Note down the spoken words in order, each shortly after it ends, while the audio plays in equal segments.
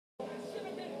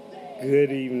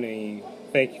Good evening.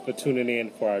 Thank you for tuning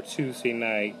in for our Tuesday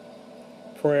night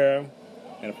prayer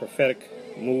and a prophetic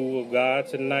move of God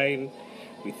tonight.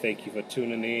 We thank you for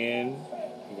tuning in.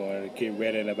 We're going to get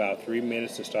ready in about 3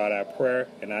 minutes to start our prayer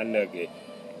and our nugget.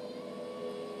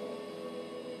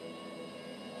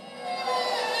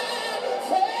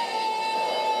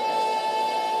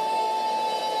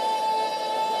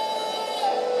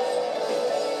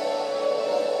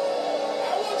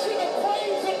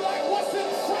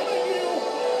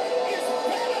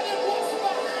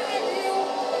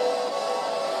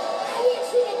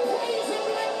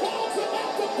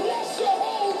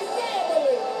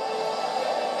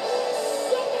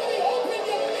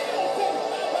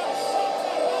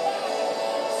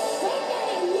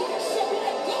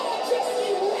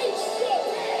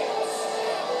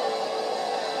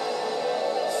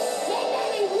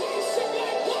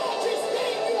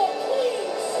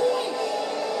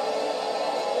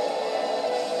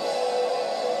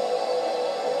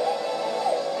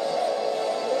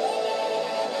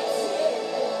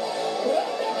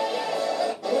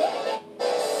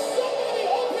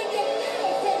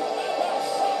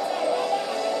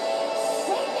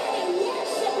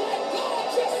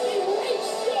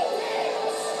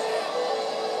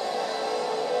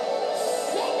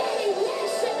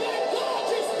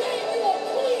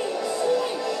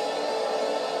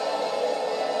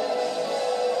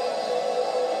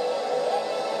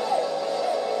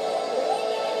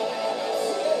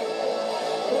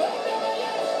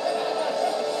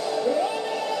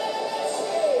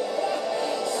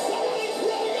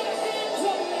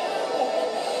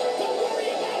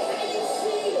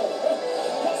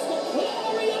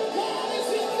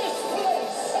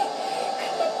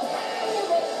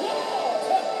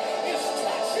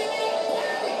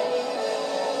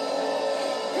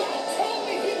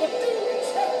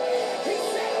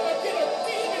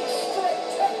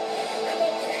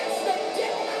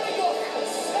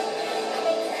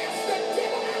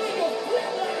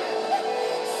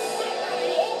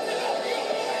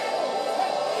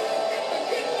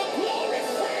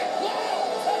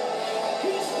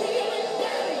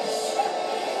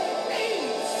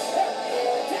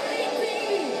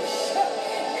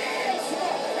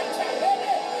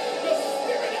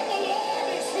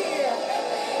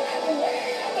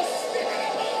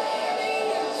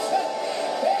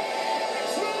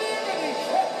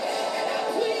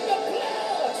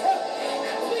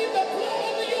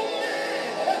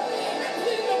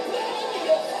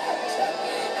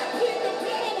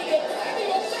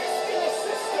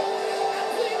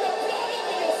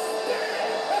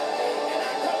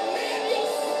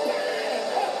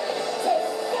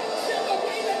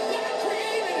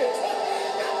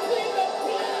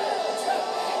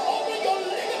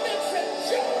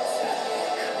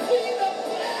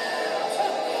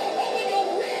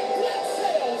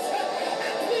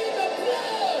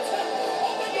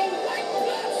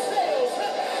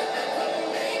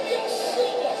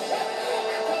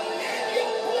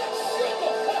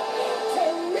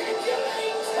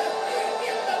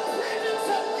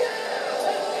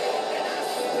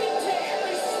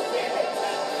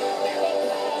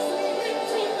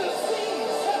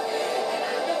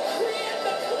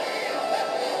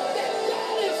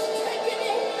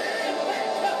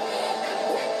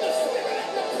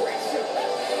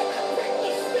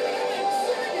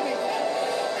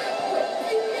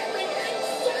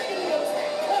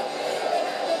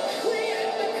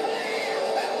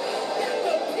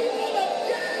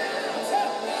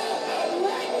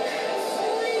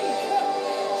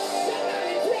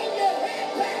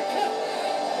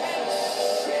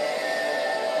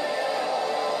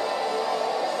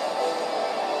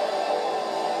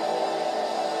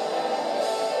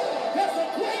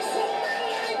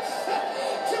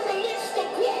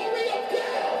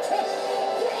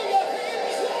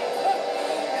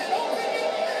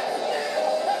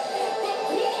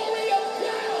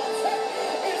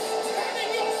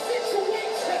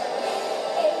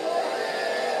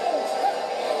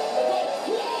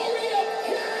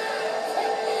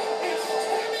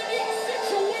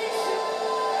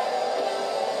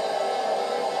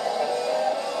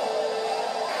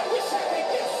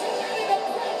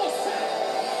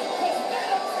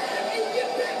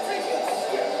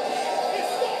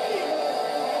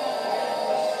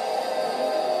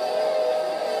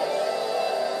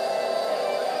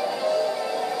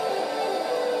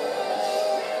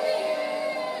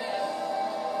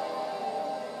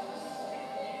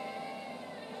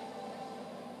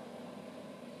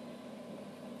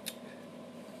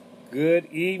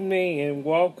 Good evening and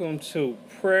welcome to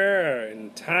prayer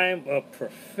and time of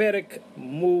prophetic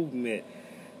movement.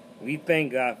 We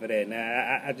thank God for that.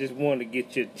 Now, I just want to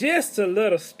get you just a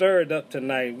little stirred up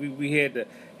tonight. We had to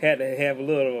have a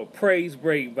little praise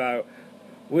break by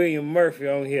William Murphy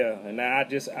on here, and I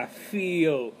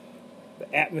feel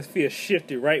the atmosphere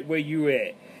shifted right where you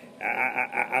at.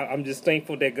 I'm just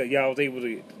thankful that y'all was able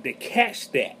to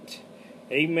catch that.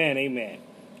 Amen, amen.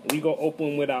 We go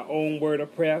open with our own word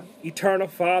of prayer. Eternal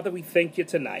Father, we thank you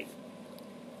tonight.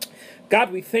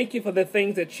 God, we thank you for the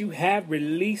things that you have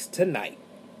released tonight.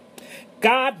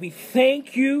 God, we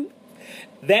thank you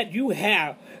that you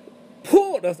have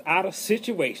pulled us out of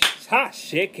situations.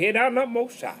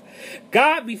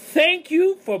 God, we thank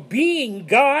you for being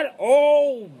God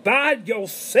all by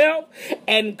yourself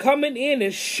and coming in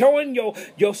and showing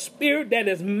your spirit that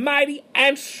is mighty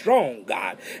and strong,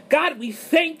 God. God, we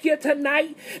thank you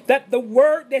tonight that the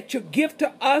word that you give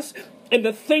to us and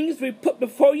the things we put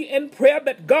before you in prayer,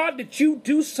 that God, that you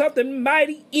do something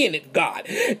mighty in it, God.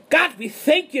 God, we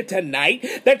thank you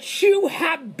tonight that you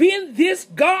have been this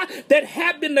God, that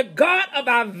have been the God of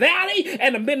our valley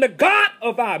and have been the God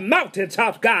of our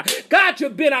mountaintops, God. God,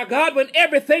 you've been our God when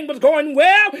everything was going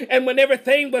well and when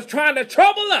everything was trying to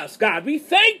trouble us, God. We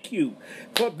thank you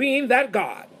for being that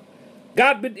God.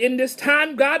 God, but in this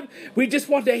time, God, we just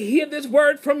want to hear this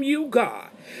word from you, God.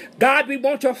 God, we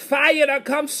want your fire to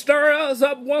come stir us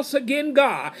up once again,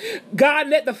 God. God,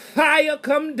 let the fire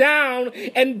come down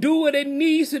and do what it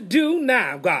needs to do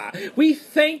now, God. We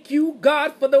thank you,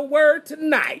 God, for the word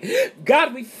tonight.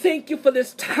 God, we thank you for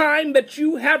this time that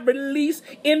you have released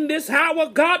in this hour.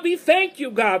 God, we thank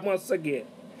you, God, once again.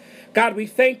 God, we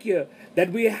thank you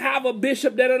that we have a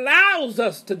bishop that allows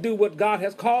us to do what God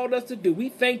has called us to do. We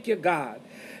thank you, God.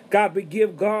 God, we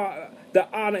give God the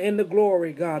honor and the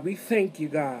glory, God. We thank you,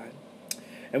 God.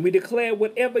 And we declare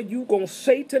whatever you're going to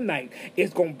say tonight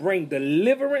is going to bring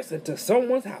deliverance into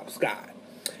someone's house, God.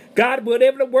 God,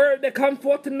 whatever the word that comes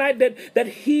forth tonight, that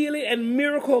healing and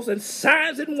miracles and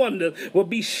signs and wonders will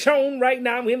be shown right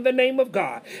now in the name of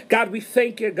God. God, we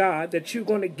thank you, God, that you're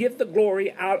going to get the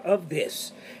glory out of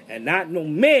this. And not no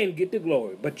man get the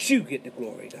glory, but you get the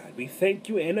glory, God. We thank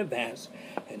you in advance.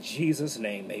 In Jesus'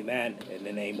 name, amen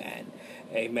and amen.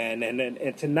 Amen.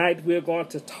 And tonight we're going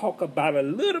to talk about a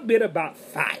little bit about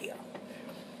fire.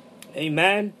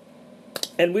 Amen.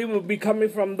 And we will be coming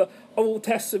from the Old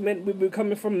Testament. We'll be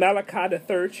coming from Malachi, the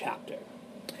 3rd chapter.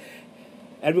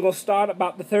 And we're going to start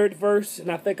about the 3rd verse. And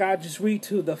I think I'll just read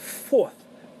to the 4th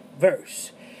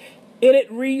verse. And it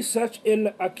reads such in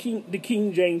the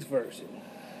King James Version.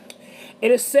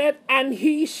 It is said, and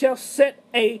he shall set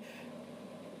a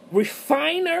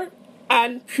refiner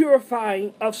and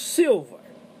purifying of silver.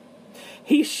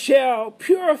 He shall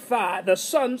purify the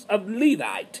sons of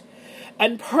Levite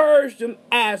and purge them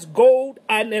as gold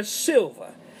and as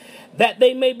silver, that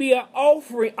they may be an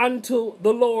offering unto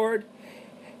the Lord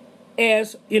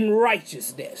as in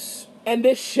righteousness. And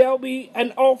this shall be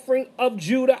an offering of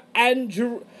Judah and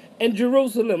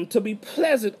Jerusalem to be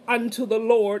pleasant unto the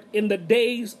Lord in the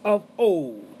days of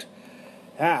old.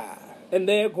 And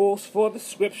there goes for the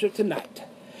scripture tonight.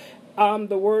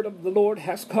 The word of the Lord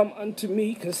has come unto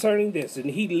me concerning this, and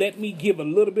he let me give a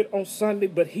little bit on Sunday,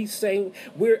 but he's saying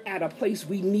we're at a place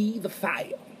we need the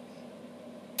fire.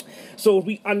 So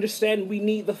we understand we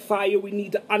need the fire. We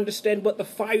need to understand what the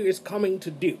fire is coming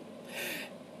to do.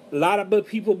 A lot of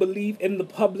people believe in the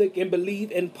public and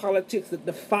believe in politics that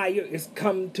the fire is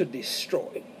come to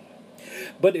destroy.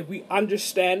 But if we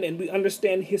understand, and we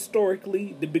understand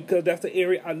historically, because that's the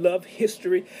area I love,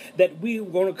 history, that we're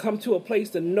going to come to a place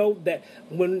to know that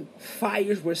when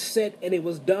fires were set and it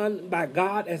was done by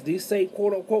God, as they say,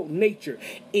 quote unquote, nature,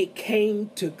 it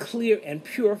came to clear and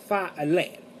purify a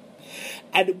land.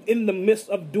 And in the midst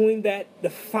of doing that, the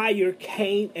fire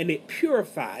came and it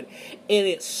purified and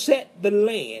it set the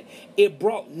land. It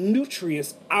brought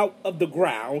nutrients out of the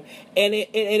ground and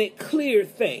it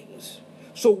cleared things.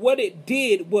 So what it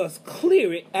did was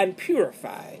clear it and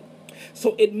purify it.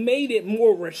 So it made it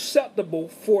more receptible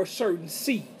for certain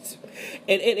seeds.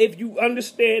 And if you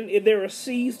understand, if there are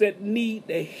seeds that need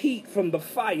the heat from the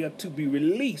fire to be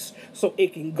released so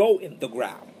it can go in the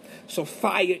ground. So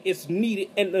fire is needed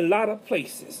in a lot of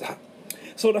places.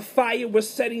 So the fire was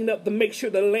setting up to make sure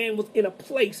the land was in a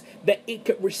place that it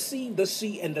could receive the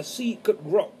seed and the seed could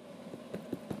grow.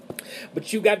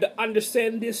 But you got to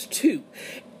understand this too.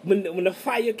 When the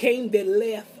fire came, they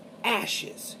left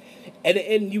ashes.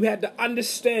 And you had to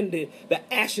understand that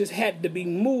the ashes had to be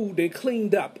moved and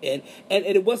cleaned up. And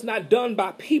it was not done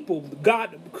by people.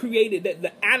 God created that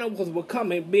the animals would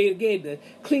come and begin to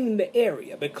clean the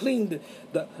area. But clean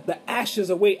the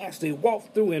ashes away as they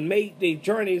walked through and made their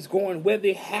journeys going where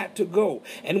they had to go.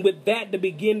 And with that, to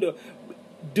begin to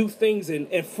do things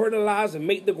and fertilize and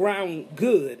make the ground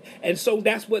good. And so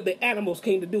that's what the animals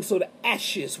came to do. So the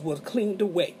ashes was cleaned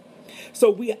away.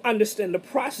 So we understand the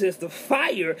process. The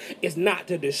fire is not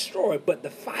to destroy, but the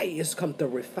fire is come to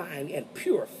refine and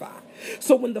purify.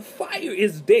 So when the fire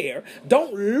is there,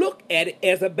 don't look at it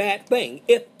as a bad thing.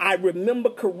 If I remember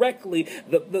correctly,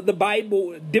 the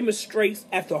Bible demonstrates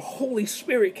as the Holy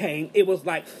Spirit came, it was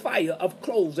like fire of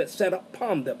clothes that set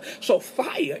upon them. So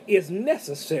fire is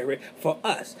necessary for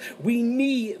us. We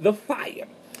need the fire.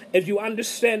 If you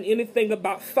understand anything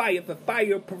about fire, the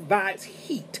fire provides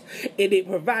heat. And it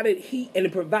provided heat and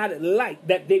it provided light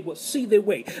that they would see their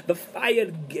way. The fire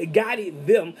guided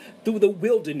them through the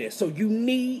wilderness. So you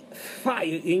need fire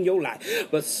in your life.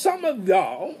 But some of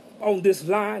y'all on this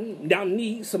line, y'all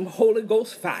need some Holy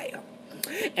Ghost fire.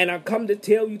 And I come to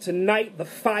tell you tonight, the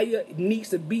fire needs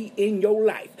to be in your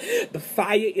life. The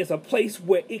fire is a place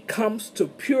where it comes to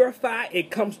purify, it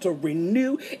comes to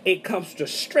renew, it comes to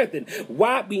strengthen.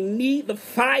 Why we need the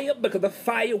fire? Because the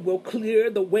fire will clear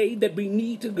the way that we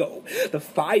need to go. The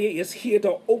fire is here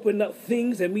to open up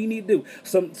things that we need to do.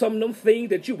 Some of them things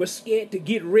that you were scared to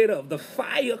get rid of. The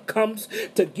fire comes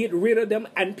to get rid of them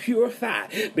and purify.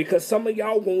 Because some of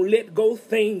y'all won't let go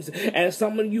things, and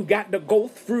some of you got to go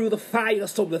through the fire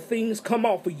so the things come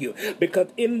off of you. Because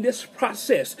in this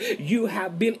process, you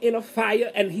have been in a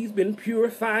fire and he's been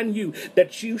purifying you,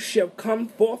 that you shall come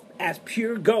forth as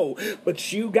pure gold.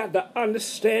 But you got to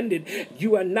understand it.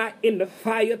 You are not in the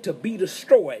fire to be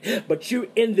destroyed, but you're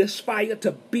in this fire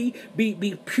to be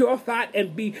purified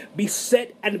and be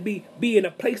set and be in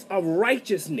a place of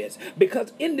righteousness.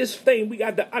 Because in this thing, we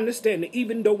got to understand that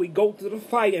even though we go through the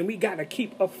fire, and we got to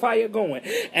keep a fire going,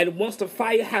 and once the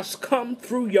fire has come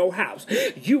through your house,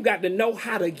 you got to know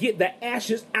how to get the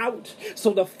ashes out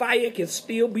so the fire can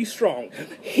still be strong.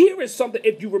 Here is something,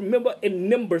 if you remember in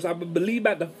Numbers, I believe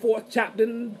at the 4th chapter,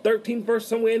 13th verse,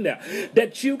 somewhere in there,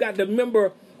 that you got to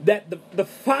remember that the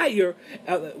fire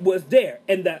was there,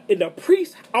 and the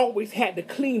priest always had to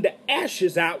clean the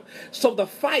ashes out so the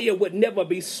fire would never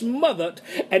be smothered,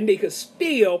 and they could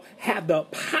still have the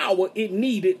power it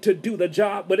needed to do the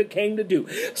job what it came to do.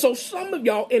 So some of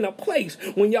y'all in a place,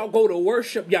 when y'all go to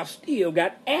worship, y'all still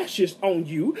got ashes on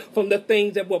you from the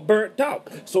things that were burnt out.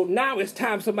 So now it's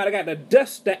time somebody got to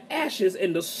dust the ashes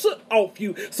and the soot off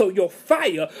you so your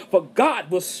fire for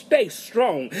God will stay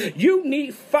strong. You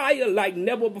need fire like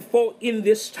never before in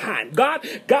this time. God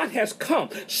has come.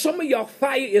 Some of your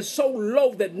fire is so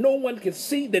low that no one can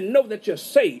see, that know that you're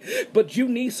saved. But you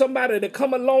need somebody to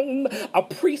come along, a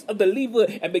priest of the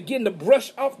Levite, and begin to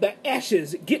brush off the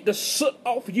ashes, get the soot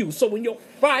off you. So when your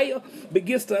fire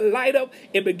begins to light up,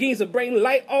 it begins to bring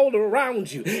light all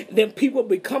around you. Then people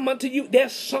become unto you.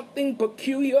 There's something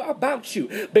peculiar about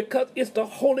you, because it's the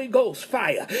Holy Ghost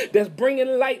fire that's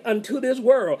bringing light unto this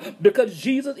world, because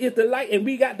Jesus is the light, and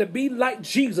we got to be like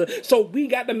Jesus. So we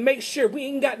got to make sure we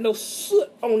ain't got no soot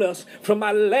on us from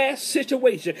our last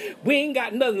situation. We ain't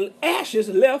got no ashes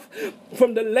left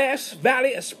from the last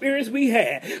valley experience we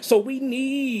had. So we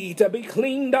need to be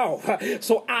cleaned off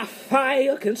so our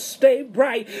fire can stay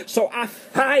bright, so our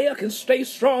fire can stay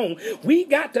strong. We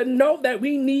got to know that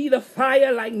we need a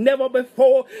fire like never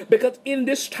before, because in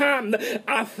this time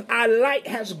our light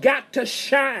has got to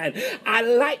shine. Our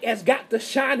light has got to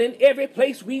shine in every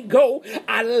place we go.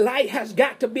 Our light has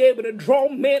got to be able to draw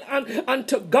men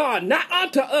unto God, not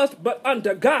unto us, but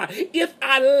unto God. If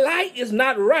our light is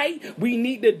not right, we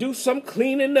need to do some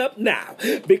cleaning up now,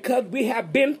 because we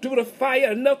have been through the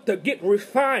fire enough to get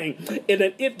refined. And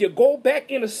then if you go back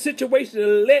in a situation to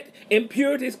let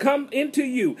impurities come into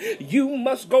you, you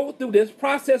must go through this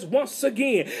process once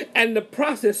again. And the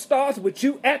process starts with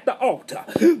you at the altar.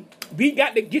 We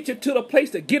got to get you to the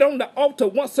place to get on the altar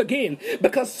once again,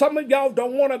 because some of y'all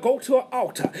don't want to go to an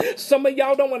altar. Some of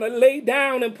y'all don't want to lay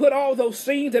down and put all those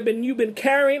things that you've been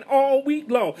carrying all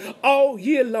week long, all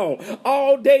year long,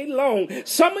 all day long.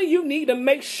 Some of you need to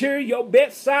make sure your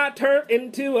bedside turned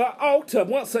into an altar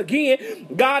once again.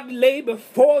 God lay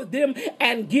before them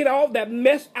and get all that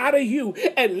mess out of you,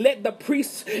 and let the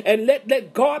priests and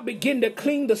let God begin to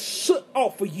clean the soot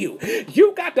off of you.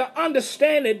 You got to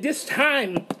understand at this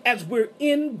time, as we're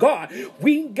in God,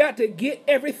 we got to get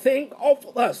everything off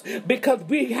of us, because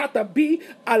we have to be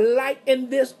a light in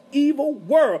this evil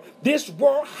world. This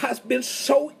world has been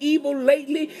so evil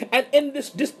lately and in this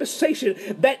dispensation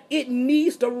that it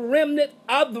needs the remnant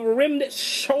of the remnant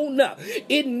shown up.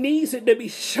 It needs it to be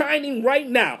shining right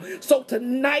now. So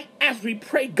tonight, as we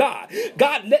pray, God,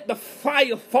 let the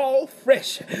fire fall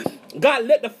fresh. God,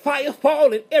 let the fire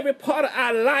fall in every part of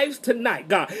our lives tonight.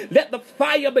 God, let the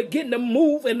fire begin to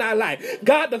move in our our life.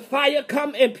 God, the fire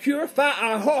come and purify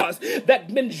our hearts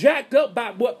that been jacked up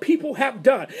by what people have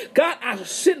done. God, I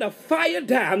send a fire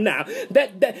down now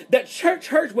that church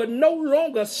hurt will no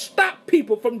longer stop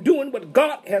people from doing what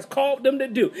God has called them to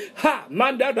do. Ha,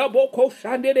 manda da boko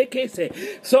shande de kese.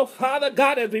 So, Father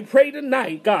God, as we pray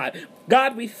tonight, God,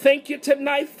 we thank you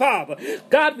tonight, Father.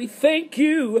 God, we thank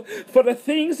you for the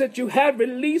things that you have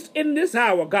released in this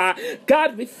hour, God.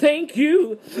 God, we thank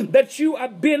you that you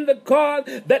have been the God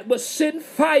that will send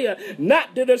fire,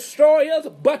 not to destroy us,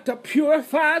 but to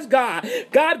purify us, God.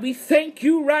 God, we thank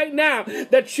you right now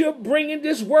that you're bringing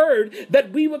this word,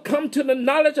 that we will come to the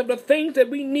knowledge of the things that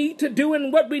we need to do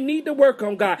and what we need to work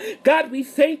on, God. God, we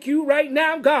thank you right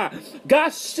now, God.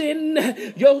 God,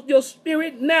 send your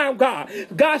spirit now, God.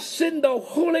 God, send the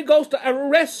Holy Ghost to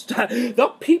arrest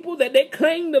the people that they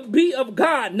claim to be of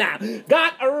God now.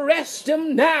 God, arrest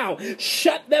them now.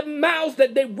 Shut their mouths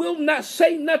that they will not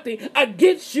say nothing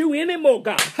against you anymore,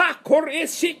 God. God,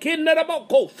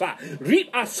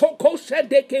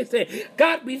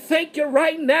 we thank you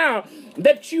right now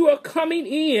that you are coming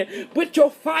in with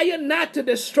your fire not to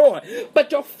destroy,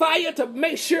 but your fire to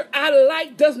make sure our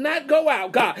light does not go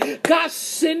out, God. God,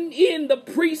 send in the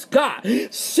priest, God.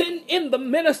 Send in the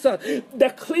minister to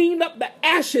clean up the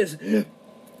ashes,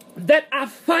 that our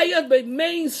fire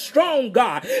remains strong,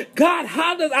 God. God,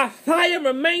 how does our fire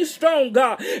remain strong,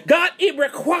 God? God, it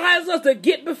requires us to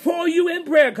get before you in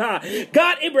prayer, God.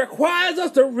 God, it requires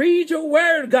us to read your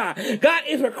word, God. God,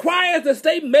 it requires us to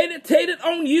stay meditated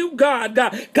on you, God.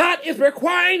 God, it's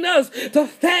requiring us to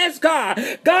fast, God.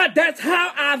 God, that's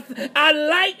how our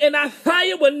light and our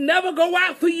fire will never go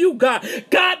out for you, God.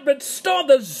 God, restore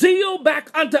the zeal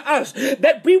back unto us,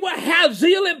 that we will have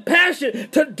zeal and passion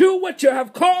to do what you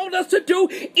have called us to do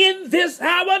in this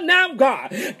hour now,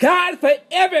 God. God, for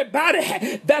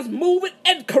everybody that's moving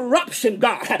in corruption,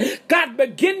 God. God,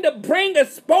 begin to bring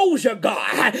exposure,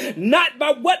 God. Not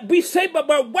by what we say, but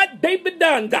by what they've been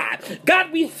done, God.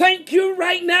 God, we thank you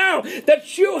right now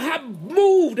that you have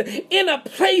moved in a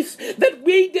place that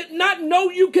we did not know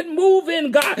you can move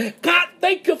in, God. God,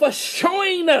 thank you for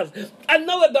showing us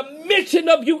another dimension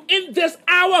of you in this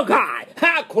hour, God.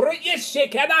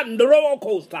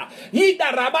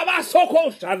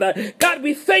 God,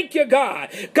 we thank you, God.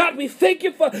 God, we thank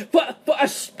you for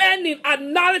expanding our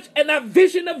knowledge and our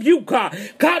vision of you, God.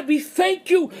 God, we thank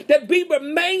you that we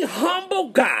remain humble,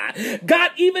 God.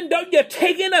 God, even though you're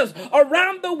taking us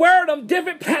around the world on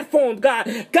different platforms,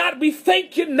 God. God, we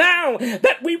thank you now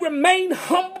that we remain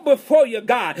humble before you,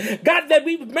 God. God, that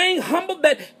we remain humble,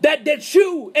 that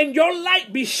you and your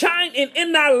light be shining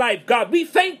in our life, God. We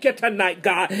thank you tonight,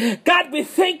 God. God, we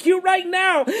thank you right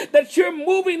now that you're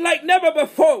moving like never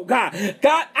before, God.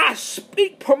 God, I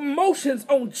speak promotions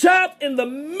on jobs in the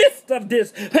midst of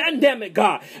this pandemic,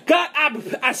 God. God,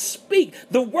 I speak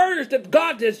the words that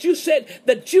God, that you said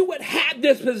that you would have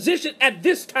this position at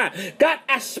this time. God,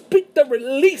 I speak the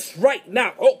release right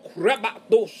now. Oh,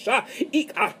 Rabadosha,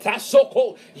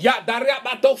 Ikatasoko,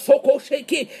 Yadarabadosoko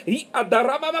Sheke,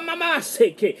 Yadarabamama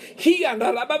Seke,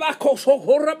 Hiandarabako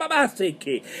Sohorababa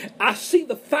Seke. I see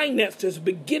the finances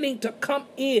beginning to come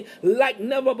in like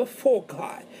never before,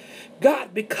 God.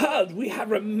 God, because we have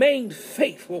remained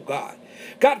faithful, God.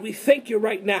 God, we thank you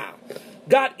right now.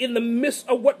 God, in the midst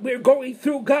of what we're going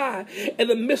through, God, in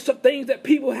the midst of things that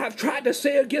people have tried to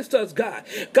say against us, God,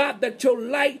 God, that your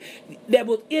light that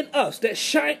was in us, that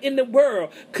shine in the world,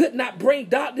 could not bring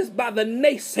darkness by the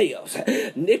naysayers.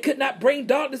 It could not bring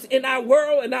darkness in our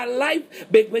world and our life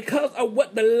because of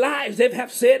what the lies they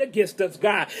have said against us,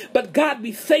 God. But God,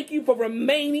 we thank you for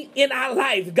remaining in our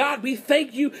life. God, we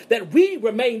thank you that we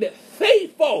remained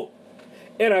faithful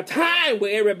in a time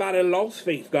where everybody lost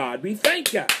faith, God. We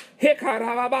thank you. God,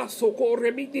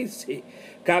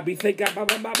 we thank you.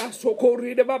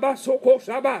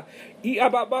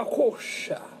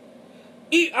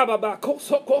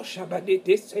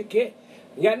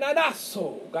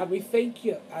 God, we thank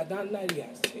you.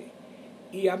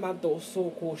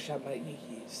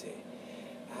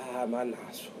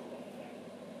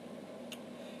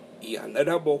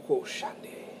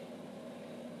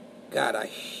 God, I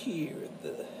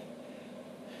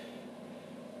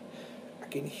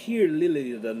can hear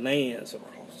literally the lands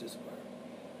across this world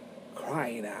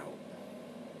crying out.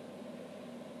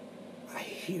 I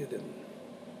hear them.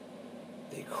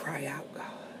 They cry out, God.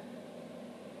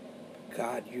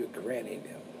 God, you're granting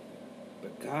them.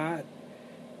 But God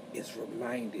is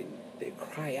reminding, they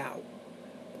cry out.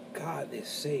 But God, they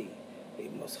say they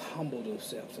must humble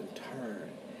themselves and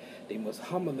turn. They must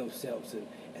humble themselves and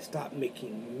stop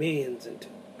making men into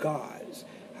gods.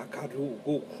 Hakadu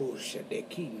Goku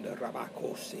Shadekin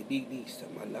Rabako Sedidi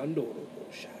Samanando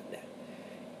Roboshada.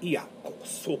 Iako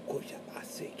Soko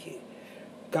Yabaseke.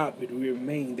 God, would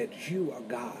remain that you are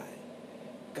God.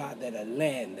 God, that a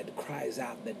land that cries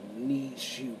out that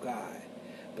needs you, God.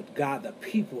 But God, the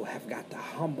people have got to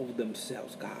humble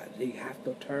themselves, God. They have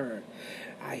to turn.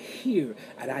 I hear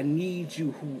and I need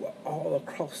you who are all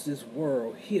across this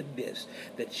world, hear this,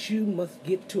 that you must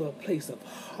get to a place of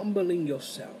humbling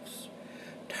yourselves,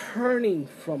 turning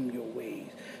from your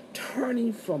ways,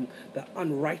 turning from the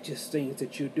unrighteous things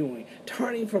that you're doing,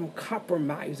 turning from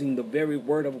compromising the very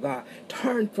word of God,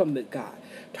 turn from the God,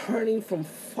 turning from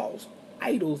false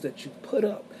idols that you put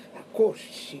up.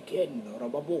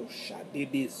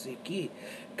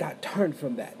 God, turn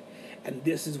from that. And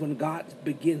this is when God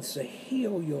begins to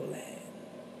heal your land.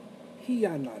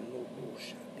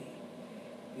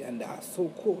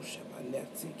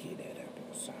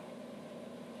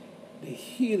 The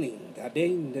healing, God,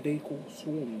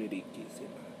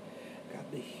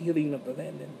 the healing of the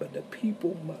land, but the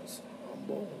people must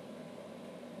humble.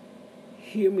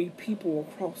 Hear me, people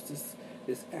across this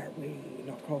airway and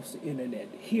across the internet.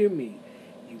 Hear me.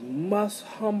 You must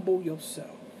humble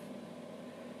yourself.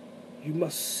 You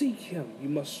must seek him. You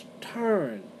must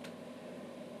turn.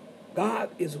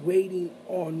 God is waiting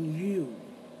on you.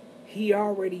 He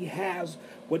already has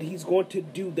what he's going to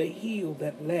do to heal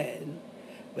that land,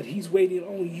 but he's waiting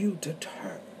on you to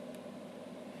turn.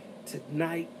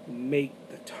 Tonight, make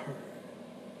the turn.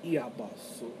 To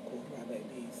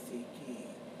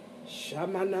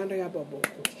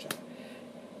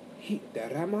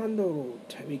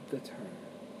make the turn.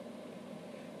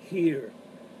 Here,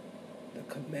 the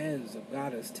commands of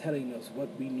God is telling us what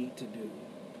we need to do.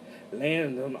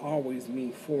 Land don't always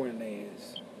mean foreign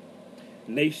lands.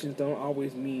 Nations don't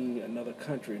always mean another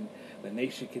country. The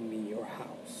nation can mean your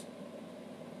house.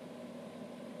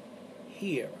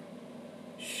 Here,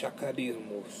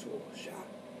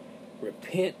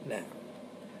 repent now.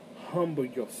 Humble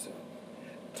yourself.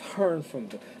 Turn from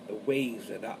the ways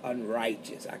that are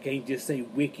unrighteous. I can't just say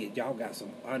wicked. Y'all got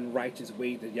some unrighteous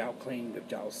ways that y'all claim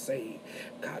that y'all saved.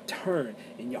 God, turn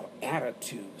in your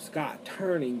attitudes. God,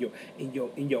 turn in your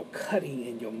cutting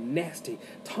and your nasty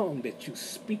tongue that you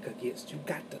speak against. You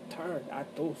got to turn.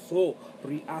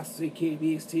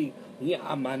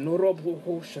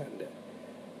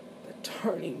 The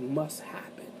turning must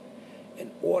happen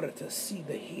in order to see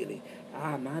the healing.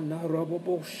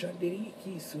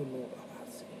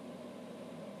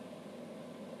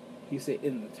 He said,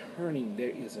 in the turning,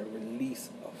 there is a release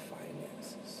of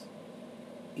finances.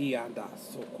 God,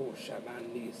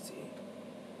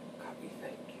 we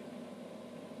thank you.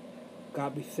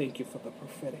 God, we thank you for the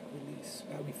prophetic release.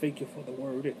 God, we thank you for the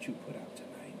word that you put out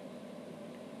tonight.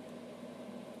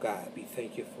 God, we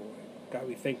thank you for it. God,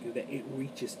 we thank you that it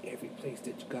reaches every place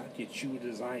that you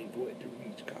designed for it to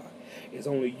reach, God. It's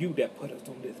only you that put us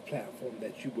on this platform,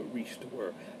 that you would reach the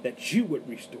word, that you would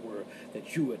reach the word,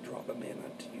 that you would draw the man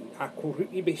unto you. God,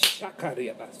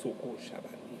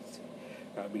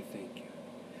 we thank you.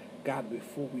 God,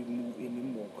 before we move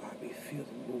anymore, God, we feel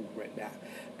the move right now.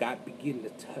 God, begin to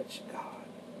touch God.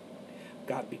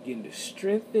 God, begin to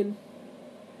strengthen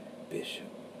Bishop.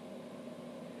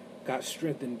 God,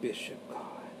 strengthen Bishop, God.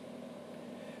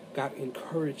 God,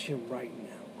 encourage him right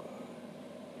now,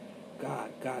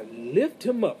 God. God, lift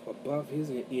him up above his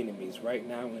enemies right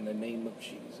now in the name of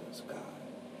Jesus, God.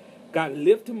 God,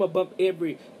 lift him above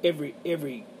every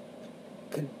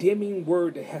condemning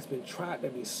word that has been tried to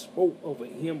be spoke over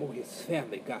him or his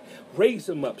family, God. Raise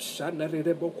him up. They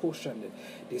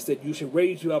said you should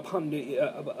raise you up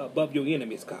above your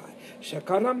enemies, God.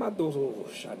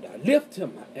 Lift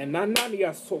him up. And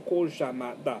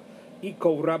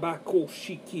Iko rabako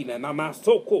shikina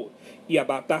namasoko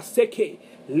yabata seke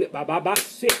bababa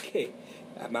seke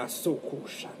amasoko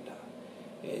shanda,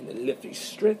 and lift,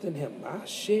 strengthen him.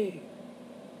 Ashe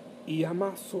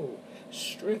Iyamaso,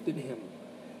 strengthen him.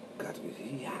 God,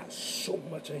 he has so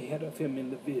much ahead of him in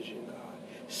the vision, God.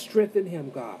 Strengthen him,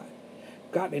 God.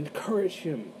 God, encourage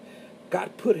him.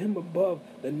 God, put him above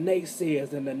the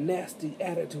naysayers and the nasty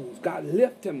attitudes. God,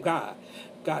 lift him, God.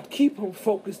 God, keep him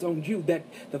focused on you, that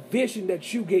the vision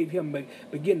that you gave him may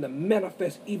begin to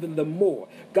manifest even the more.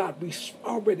 God, we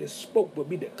already spoke, but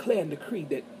we declare and decree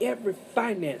that every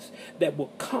finance that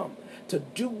will come to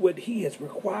do what he has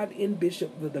required in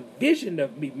Bishop, the vision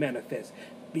of me manifest,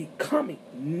 be coming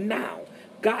now.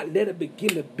 God, let it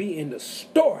begin to be in the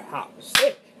storehouse.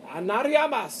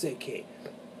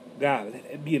 God, let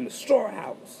it be in the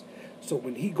storehouse. So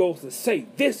when he goes to say,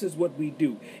 this is what we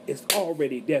do, it's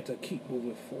already there to keep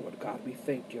moving forward. God, we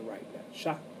thank you right now.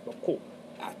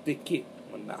 I think it.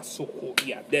 Na soko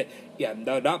ya de ya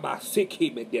na ba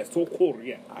seki me de soko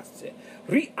ya I said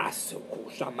ri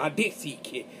asoko shamadisi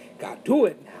ke. God, do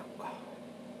it now, God.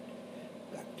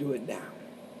 God, do it now.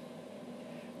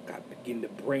 God, begin to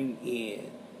bring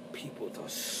in people to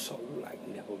soul like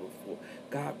never before.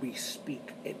 God, we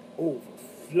speak and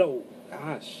overflow.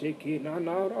 Ah, shake it,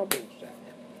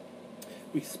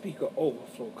 we speak of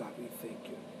overflow. God, we thank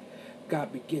you.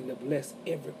 God, begin to bless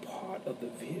every part of the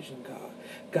vision, God.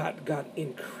 God,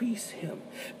 increase him.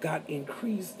 God,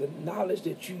 increase the knowledge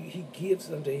that he gives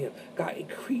unto him. God,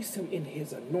 increase him in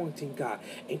his anointing, God.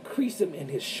 Increase him in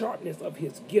his sharpness of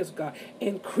his gifts, God.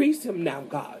 Increase him now,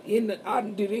 God. Now,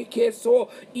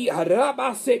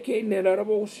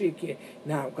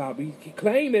 God, we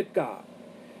claim it, God.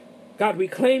 God, we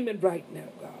claim it right now,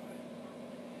 God.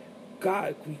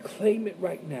 God, we claim it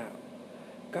right now.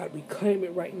 God, we claim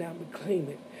it right now. We claim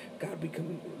it. God,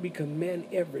 we command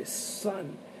every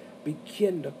son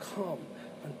begin to come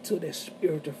unto their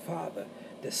spiritual father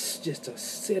that's just to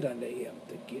sit under him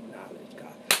to get knowledge,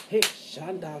 God. Hey,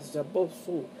 Shanda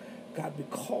Zabosu. God, we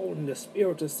calling the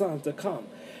spiritual sons to come.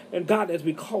 And God, as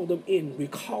we call them in, we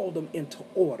call them into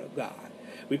order, God.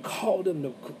 We call them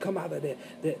to come out of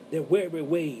their weary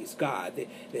ways, God,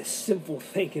 their sinful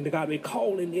thinking, God. We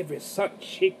call in every son.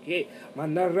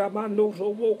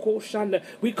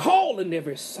 We call in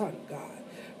every son, God.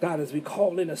 God, as we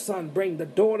call in a son, bring the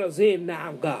daughters in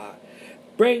now, God.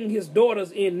 Bring his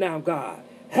daughters in now, God.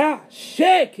 Ha,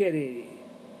 shake it.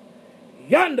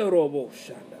 Yandarobo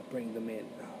shanda. Bring them in,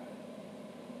 God.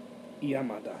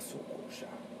 Yamada sokosha.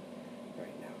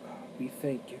 Right now, God. We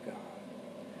thank you, God,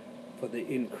 for the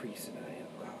increasing of him,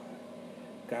 God.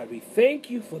 God, we thank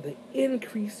you for the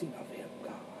increasing of him,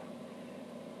 God.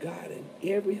 God, in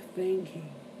everything he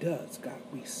does, God,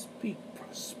 we speak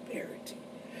prosperity.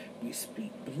 We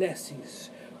speak blessings.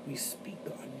 We speak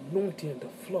the anointing to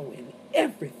flow in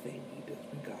everything he does.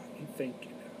 God, we thank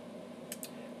you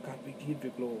now. God, we give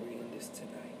you glory in this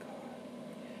tonight, God.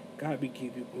 God, we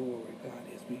give you glory, God,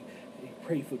 as we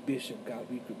pray for Bishop, God.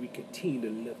 We continue to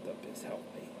lift up his health,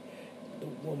 the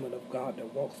woman of God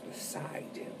that walks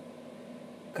beside him.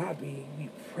 God, we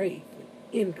pray for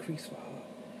increase for her.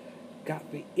 God,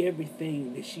 for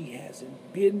everything that she has in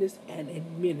business and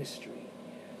in ministry.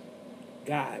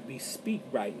 God, we speak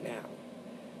right now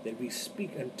that we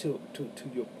speak unto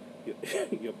your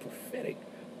your prophetic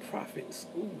prophet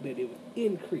school that it will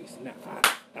increase. Now,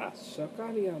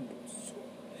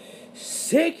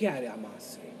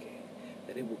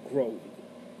 that it will grow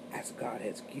as God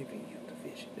has given you the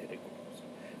vision that it grows.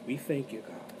 We thank you,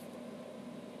 God.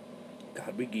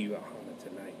 God, we give you honor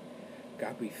tonight.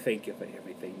 God, we thank you for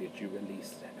everything that you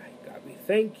released tonight. God, we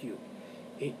thank you.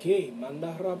 We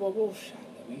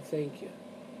thank you.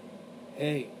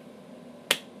 Hey.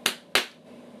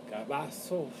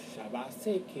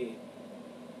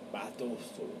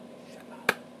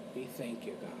 We thank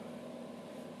you, God.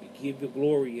 We give you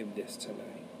glory in this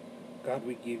tonight. God,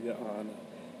 we give you honor.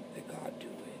 That God do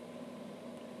it.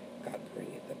 God,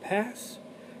 bring it to pass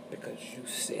because you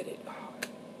said it, God.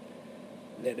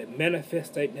 Let it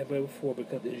manifest like never before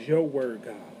because it's your word,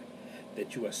 God,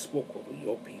 that you have spoken over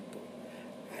your people.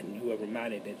 And you are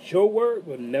reminded that your word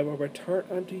will never return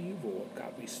unto you, Lord.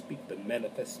 God, we speak the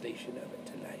manifestation of it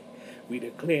tonight. We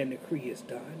declare and decree it's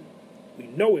done. We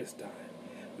know it's done.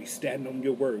 We stand on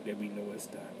your word that we know it's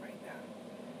done right now.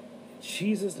 In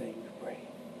Jesus' name we pray.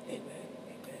 Amen.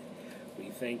 Amen. We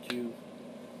thank you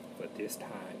for this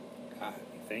time, God.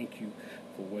 We thank you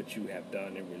for what you have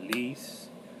done and released.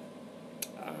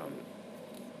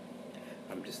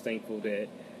 I'm just thankful that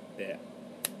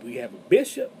we have a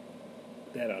bishop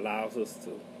that allows us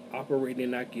to operate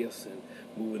in our gifts and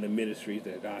move in the ministries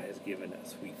that God has given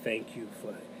us. We thank you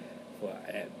for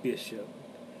that bishop.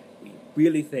 We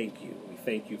really thank you. We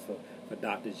thank you for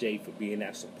Dr. J for being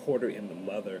that supporter and the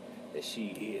mother that she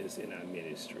is in our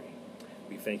ministry.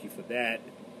 We thank you for that.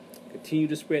 Continue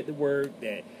to spread the word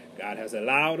that God has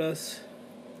allowed us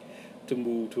to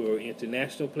move to an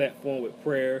international platform with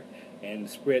prayer and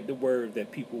spread the word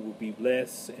that people will be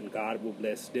blessed and God will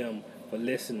bless them for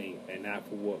listening and not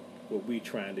for what we're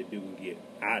trying to do and get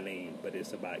our name, but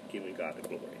it's about giving God the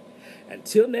glory.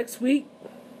 Until next week,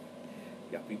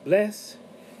 y'all be blessed,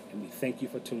 and we thank you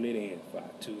for tuning in for our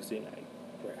Tuesday night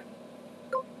prayer.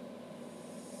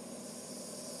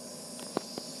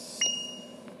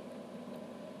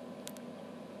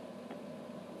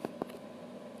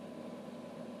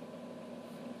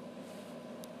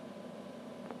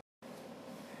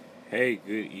 Hey,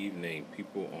 good evening,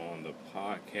 people on the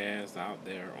podcast out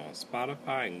there on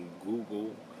Spotify and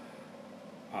Google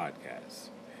Podcasts.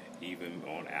 even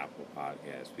on Apple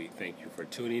Podcasts. We thank you for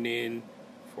tuning in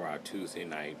for our Tuesday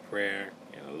night prayer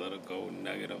and a little golden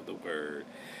nugget of the word.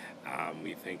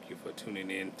 We thank you for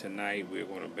tuning in tonight. We're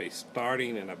going to be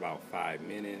starting in about 5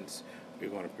 minutes. We're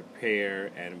going to prepare,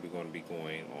 and we're going to be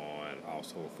going on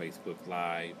also Facebook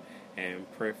Live.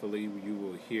 And prayerfully, you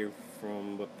will hear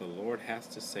from what the Lord has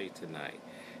to say tonight.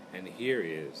 And here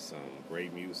is some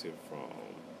great music from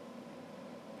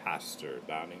Pastor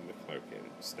Donnie McClurkin.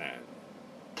 Stand.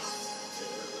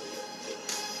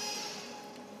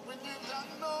 When you've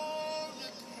done all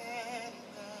you can,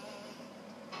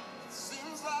 it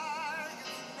seems like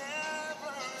it's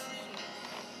never ending.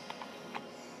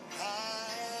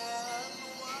 And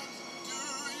what do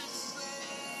you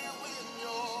say when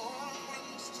your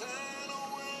friends turn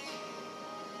away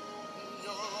and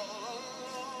you're all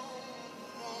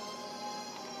alone?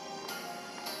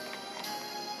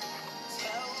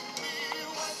 Tell me,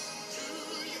 what do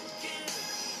you give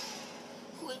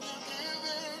when you're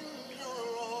giving your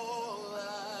all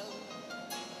out?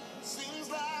 Seems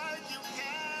like you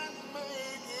can't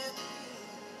make it.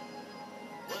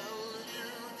 Well, you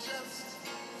just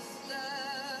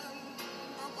stand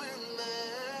when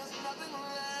there's nothing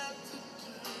left to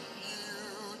do.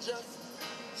 You just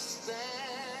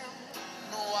stand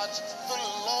and watch the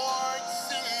Lord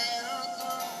see you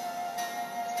through.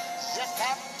 Just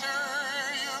after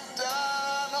you've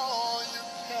done all you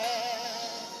can,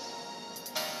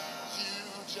 you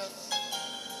just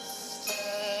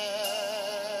stand.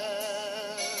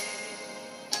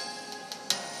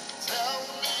 Tell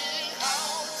me, how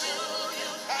do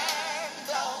you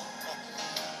handle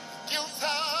guilt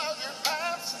of your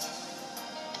past?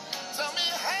 Tell me,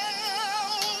 how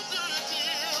do you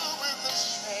deal with the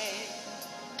shame?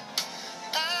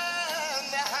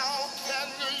 And how can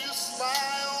you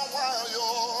smile while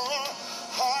your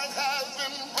heart has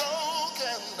been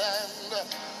broken and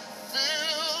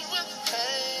filled with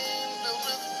pain, filled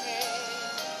with pain?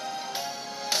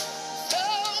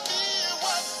 Tell me,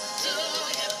 what do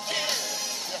you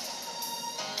give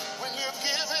when you're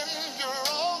giving your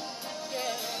all?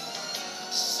 Yeah.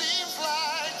 Seems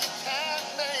like you can't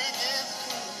make it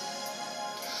through.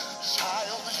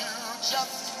 Child, you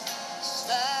just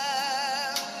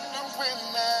stand when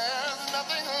there's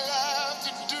nothing left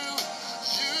to do.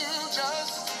 You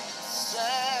just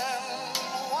stand.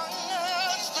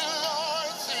 Watch the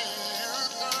Lord see you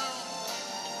through.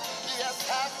 Yes,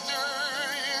 after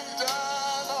you've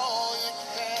done all you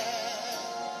can,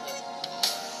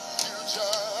 you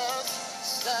just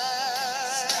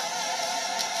stand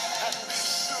and be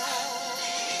sure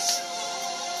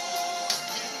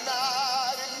you're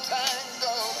not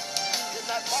entangled in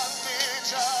that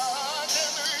bondage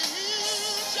again. You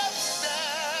just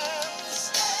stand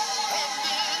and be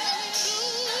sure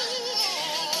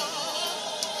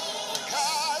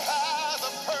God has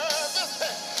a purpose.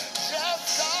 Yes,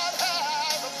 God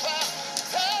has a plan.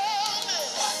 Tell me,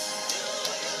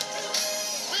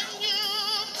 when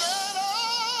you've done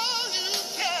all you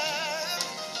can,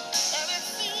 and it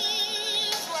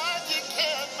seems like you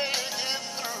can't make it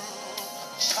through,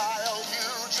 child, you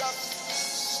just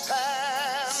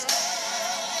stand.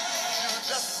 You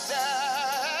just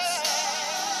stand.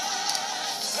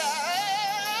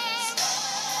 Stand.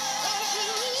 You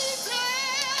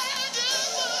stand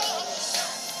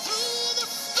through the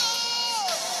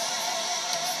storm.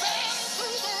 Stand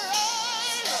through the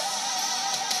rain.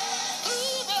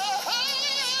 Through the hurt.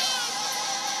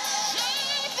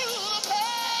 Shine through the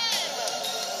pain.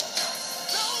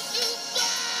 Don't you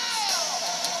bow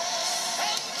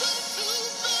and don't you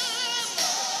bend.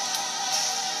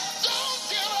 Don't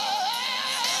give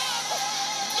up.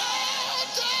 No,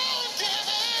 don't give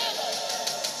in.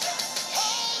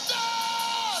 Hold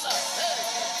on. Hey,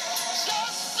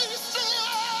 just be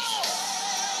strong.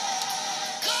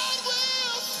 God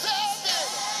will stand it.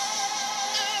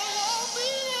 It won't be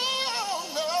long,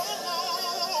 no.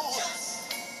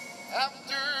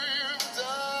 After you've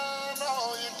done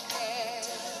all you can.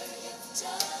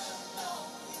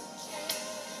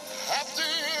 After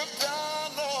you've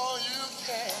done all you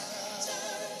can.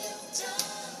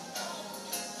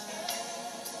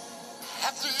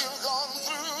 After you've gone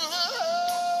through the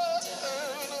hurt.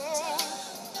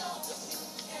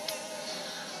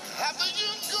 After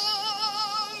you've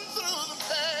gone through the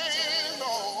pain, oh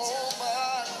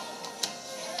my.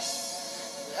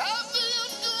 After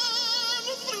you've gone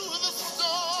through the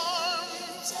storm.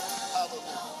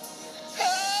 Hallelujah.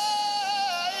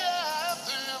 Hey,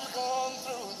 after you've gone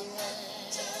through the rain.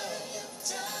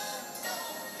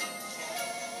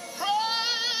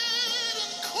 Prayed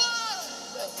and cried.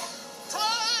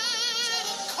 Prayed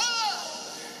and cried.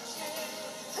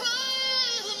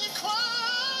 Prayed and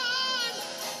cried.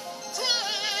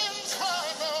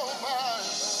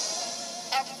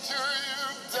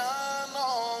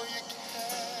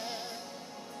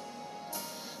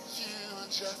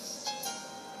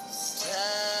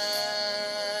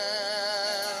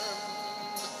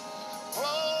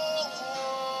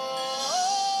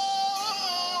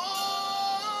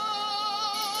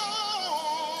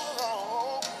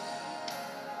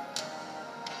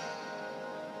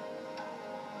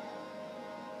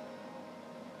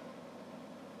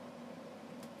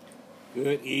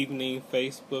 Good evening,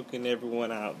 Facebook and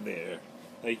everyone out there.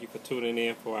 Thank you for tuning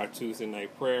in for our Tuesday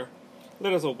night prayer.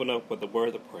 Let us open up with a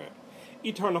word of prayer.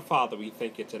 Eternal Father, we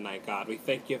thank you tonight, God. We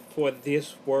thank you for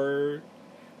this word.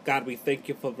 God, we thank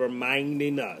you for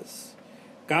reminding us.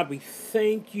 God, we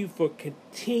thank you for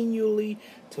continually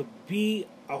to be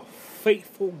a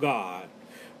faithful God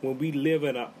when we live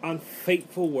in an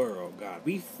unfaithful world, God.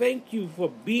 We thank you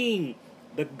for being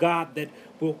the God that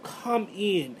will come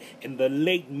in the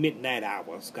late midnight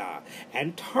hours, God,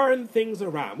 and turn things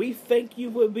around. We thank you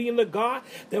for being the God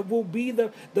that will be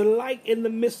the light in the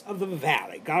midst of the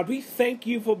valley, God. We thank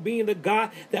you for being the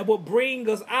God that will bring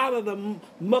us out of the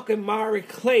muck and miry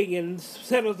clay and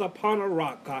set us upon a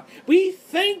rock, God. We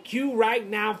thank you right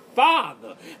now,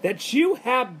 Father, that you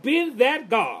have been that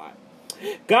God.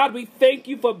 God, we thank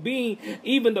you for being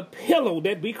even the pillow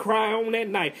that we cry on at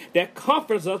night, that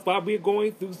comforts us while we're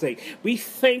going through things. We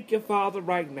thank you, Father,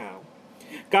 right now.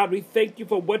 God, we thank you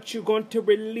for what you're going to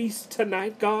release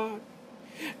tonight, God.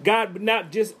 God,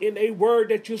 not just in a word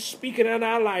that you're speaking in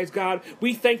our lives, God.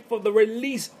 We thank you for the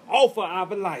release off of our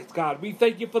lives, God. We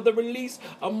thank you for the release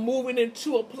of moving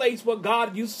into a place where,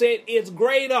 God, you said is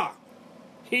greater.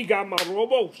 He got my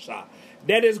robosa.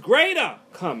 That is greater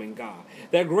coming, God.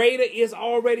 That greater is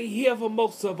already here for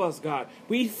most of us, God.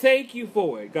 We thank you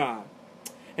for it, God.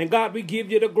 And God, we give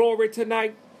you the glory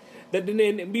tonight. That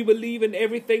then we believe in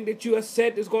everything that you have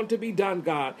said is going to be done,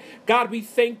 God. God, we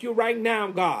thank you right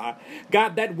now, God.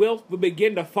 God, that wealth will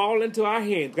begin to fall into our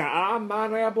hands, God.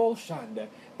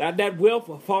 That wealth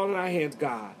will fall in our hands,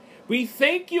 God. We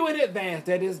thank you in advance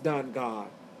that it's done, God.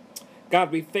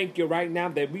 God, we thank you right now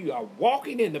that we are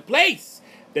walking in the place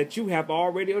that you have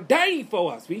already ordained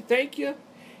for us. We thank you,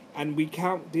 and we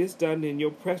count this done in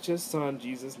your precious Son,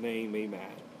 Jesus' name.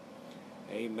 Amen.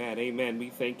 Amen. Amen. We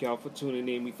thank y'all for tuning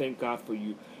in. We thank God for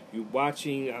you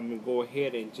watching. I'm going to go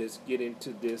ahead and just get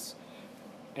into this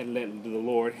and let the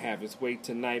Lord have his way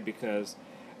tonight, because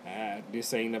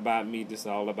this ain't about me. This is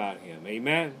all about him.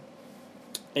 Amen.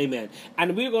 Amen.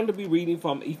 And we're going to be reading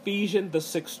from Ephesians, the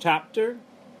 6th chapter.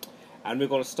 And we're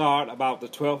going to start about the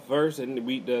 12th verse and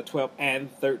read the 12th and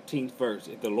 13th verse.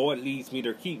 If the Lord leads me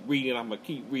to keep reading, I'm going to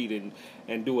keep reading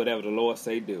and do whatever the Lord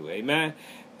say do. Amen.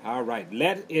 All right.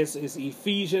 Is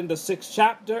Ephesians, the 6th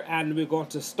chapter, and we're going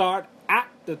to start at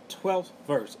the 12th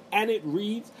verse. And it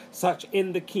reads such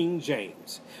in the King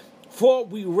James. For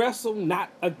we wrestle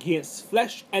not against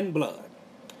flesh and blood,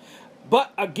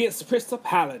 but against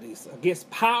principalities, against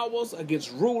powers,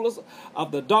 against rulers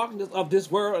of the darkness of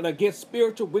this world, and against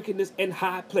spiritual wickedness in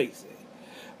high places.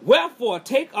 Wherefore,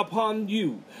 take upon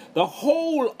you the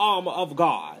whole armor of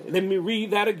God. Let me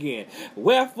read that again.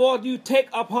 Wherefore, you take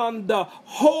upon the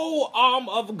whole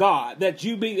armor of God, that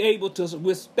you be able to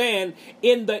withstand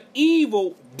in the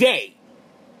evil day.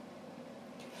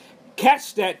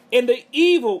 Catch that, in the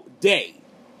evil day,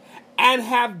 and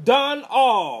have done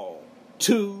all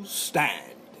to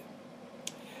stand.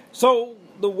 So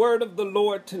the word of the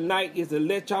Lord tonight is to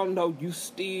let y'all know you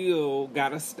still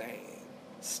gotta stand.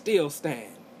 Still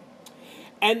stand.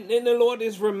 And then the Lord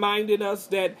is reminding us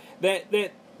that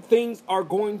things are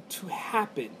going to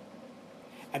happen.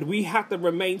 And we have to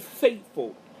remain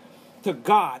faithful to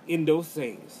God in those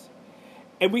things.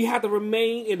 And we have to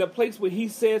remain in the place where he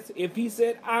says, if he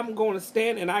said, I'm going to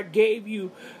stand, and I gave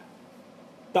you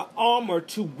the armor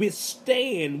to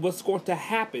withstand what's going to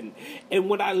happen. And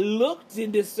when I looked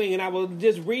in this thing and I was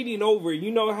just reading over,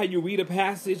 you know how you read a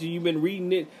passage and you've been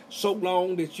reading it so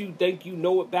long that you think you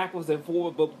know it backwards and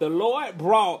forward. But the Lord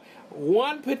brought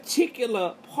one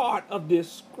particular part of this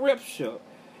scripture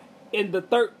in the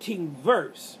 13th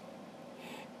verse.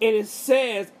 And it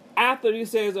says, after he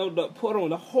says, put on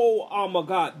the whole armor of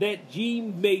God, that ye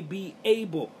may be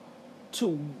able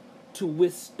to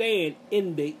withstand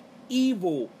in the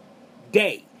evil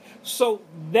day. So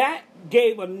that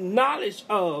gave a knowledge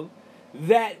of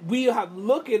that we are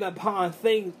looking upon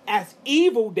things as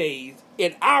evil days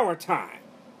in our time.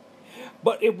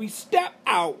 But if we step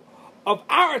out of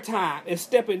our time and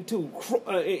step into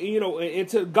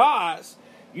into God's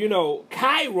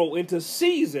Cairo, into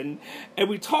season, and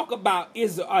we talk about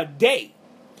is a day.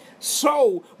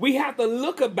 So we have to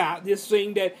look about this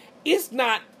thing that it's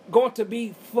not going to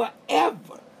be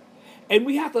forever. And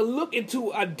we have to look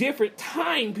into a different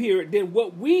time period than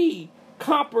what we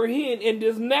comprehend in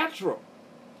this natural.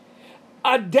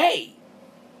 A day.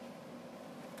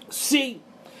 See,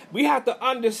 we have to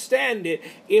understand it.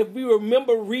 If we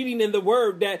remember reading in the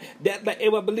Word that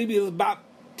I believe it was about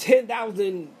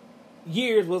 10,000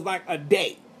 years was like a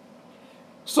day.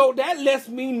 So that lets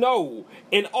me know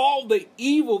in all the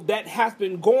evil that has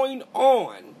been going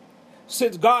on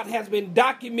since God has been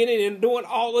documenting and doing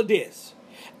all of this.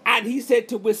 And he said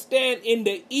to withstand in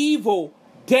the evil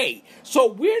day.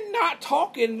 So we're not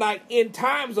talking like in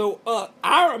times of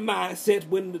our mindset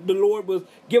when the Lord was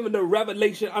giving the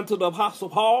revelation unto the Apostle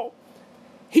Paul.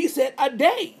 He said a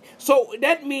day. So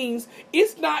that means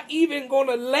it's not even going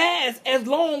to last as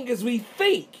long as we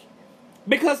think.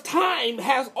 Because time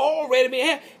has already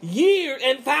been, years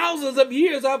and thousands of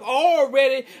years have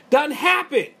already done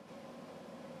happened.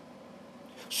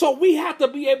 So we have to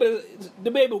be able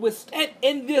to withstand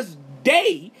in this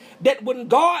day that when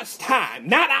God's time,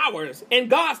 not ours, in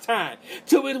God's time,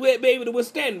 to be able to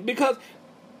withstand. Because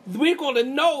we're going to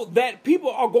know that people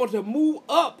are going to move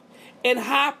up in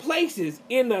high places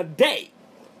in a day.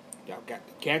 Y'all got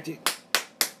to catch it.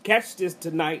 Catch this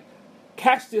tonight.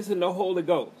 Catch this in the Holy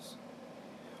Ghost.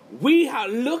 We are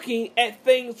looking at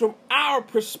things from our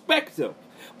perspective,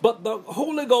 but the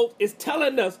Holy Ghost is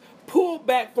telling us, pull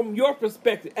back from your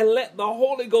perspective and let the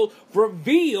Holy Ghost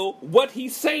reveal what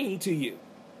he's saying to you.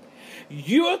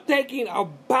 You're thinking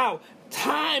about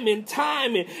time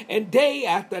and day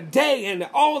after day and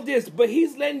all this, but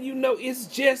he's letting you know it's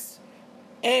just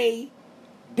a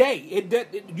day.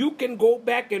 You can go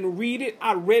back and read it.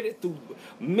 I read it through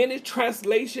many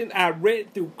translations. I read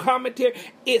it through commentary.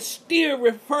 It still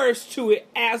refers to it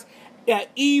as an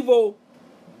evil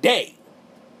day.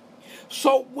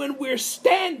 So when we're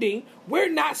standing, we're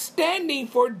not standing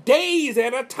for days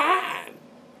at a time.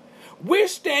 We're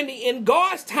standing in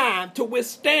God's time to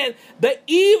withstand the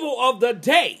evil of the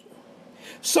day.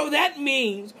 So that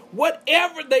means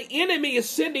whatever the enemy is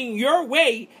sending your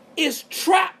way is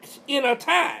trapped in a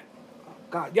time. Oh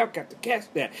God, y'all got to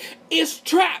catch that. It's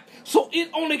trapped. So it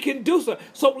only can do so.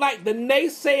 So like the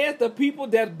naysayers, the people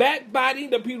that's backbiting,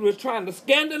 the people that's trying to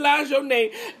scandalize your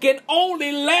name can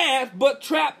only last but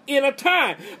trapped in a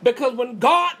time. Because when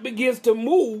God begins to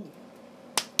move,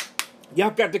 y'all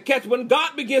got to catch, when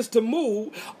God begins to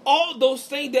move, all those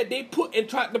things that they put and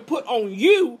tried to put on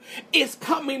you is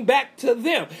coming back to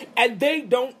them. And they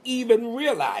don't even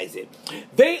realize it.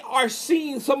 They are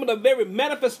seeing some of the very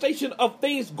manifestation of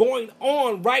things going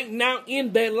on right now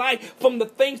in their life from the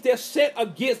things they're set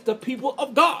against the people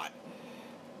of God.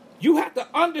 You have to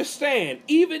understand,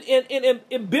 even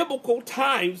in biblical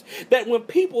times, that when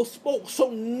people spoke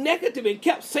so negative and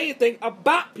kept saying things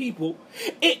about people,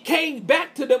 it came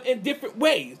back to them in different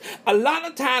ways. A lot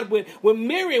of times when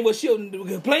Miriam was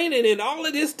complaining and all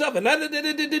of this stuff, and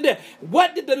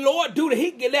what did the Lord do?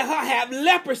 He let her have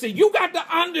leprosy. You got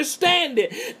to understand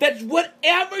it, that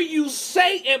whatever you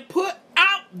say and put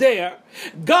out there,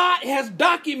 God has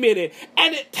documented,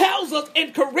 and it tells us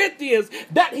in Corinthians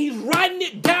that he's writing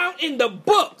it down in the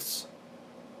books.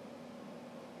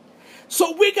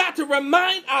 So we got to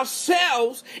remind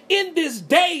ourselves in this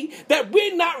day that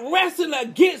we're not wrestling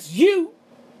against you.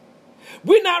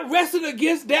 We're not wrestling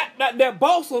against that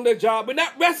boss on the job. We're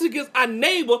not wrestling against our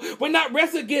neighbor. We're not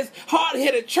wrestling against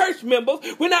hard-headed church members.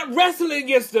 We're not wrestling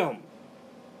against them.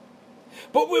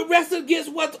 But we're wrestling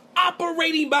against what's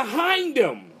operating behind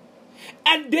them.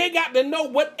 And they got to know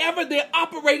whatever they're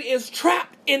operating is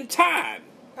trapped in time.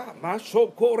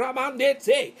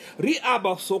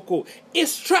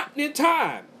 It's trapped in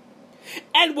time.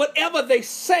 And whatever they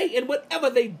say and whatever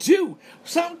they do,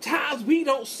 sometimes we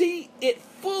don't see it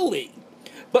fully.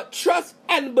 But trust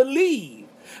and believe.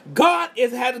 God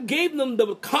has given them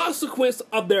the consequence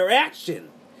of their action.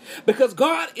 Because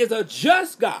God is a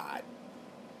just God.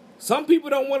 Some people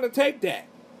don't want to take that.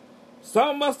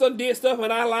 Some of us done did stuff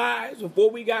in our lives before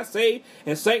we got saved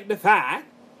and sanctified.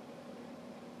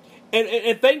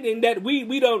 And thinking that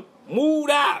we done moved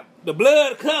out. The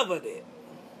blood covered it.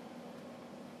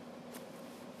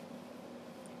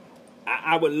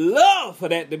 I would love for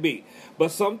that to be.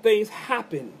 But some things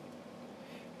happen.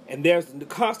 And there's the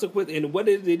consequence, and what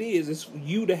it is for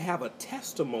you to have a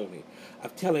testimony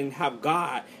of telling how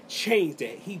God changed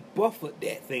that. He buffered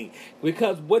that thing.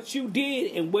 Because what you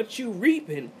did and what you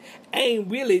reaping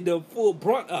ain't really the full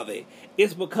brunt of it.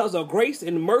 It's because of grace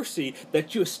and mercy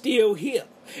that you're still here.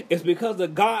 It's because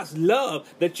of God's love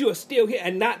that you're still here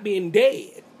and not being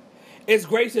dead. It's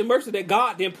grace and mercy that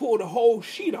God then pulled the whole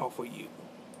sheet off of you.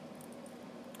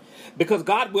 Because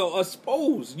God will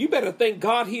expose. You better thank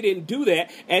God he didn't do that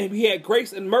and he had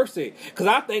grace and mercy. Because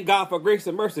I thank God for grace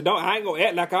and mercy. I ain't going to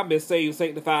act like I've been saved,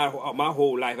 sanctified my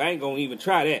whole life. I ain't going to even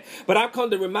try that. But I've come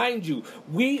to remind you,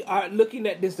 we are looking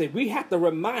at this thing. We have to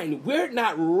remind, we're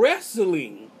not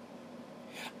wrestling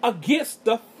against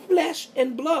the flesh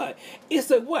and blood.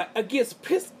 It's against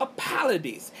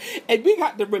principalities. And we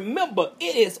got to remember,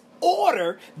 it is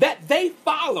order that they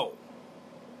follow.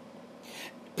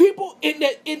 People in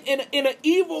an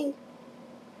evil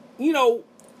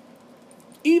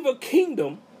evil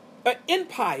kingdom, an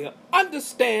empire,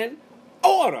 understand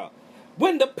order.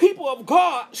 When the people of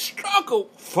God struggle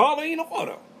following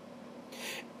order.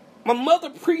 My mother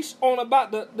preached on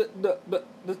about the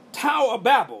Tower of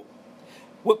Babel,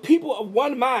 with people of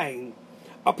one mind,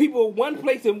 or people of one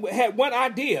place and had one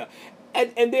idea,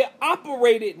 and they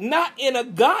operated not in a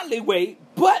godly way,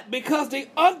 but because they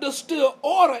understood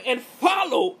order and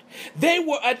followed, they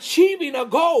were achieving a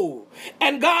goal.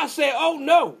 And God said, oh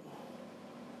no,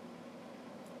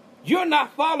 you're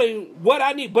not following what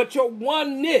I need, but your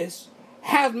oneness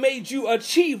has made you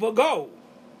achieve a goal.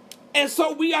 And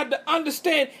so we have to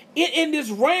understand in this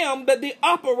realm that they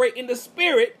operate in the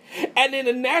spirit and in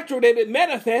the natural that it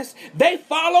manifests, they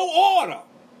follow order.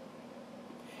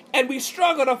 And we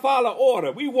struggle to follow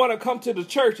order. We want to come to the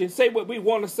church and say what we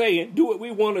want to say and do what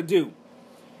we want to do.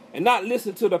 And not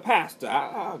listen to the pastor.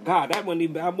 God, I wasn't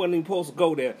even supposed to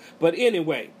go there. But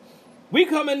anyway, we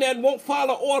come in there and won't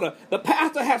follow order. The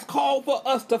pastor has called for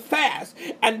us to fast.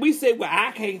 And we say, well,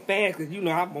 I can't fast because,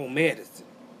 I'm on medicine.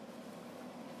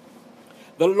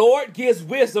 The Lord gives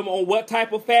wisdom on what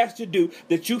type of fast to do,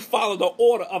 that you follow the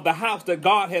order of the house that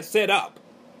God has set up.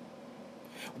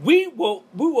 We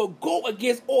will go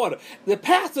against order. The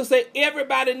pastor said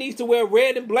everybody needs to wear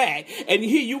red and black, and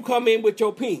here you come in with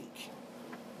your pink.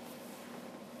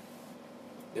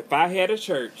 If I had a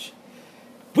church,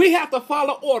 we have to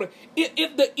follow order.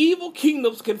 If the evil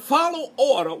kingdoms can follow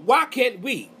order, why can't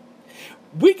we?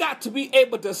 We got to be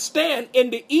able to stand in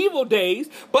the evil days,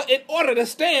 but in order to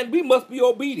stand, we must be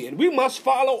obedient. We must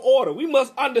follow order. We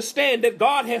must understand that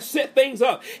God has set things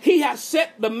up. He has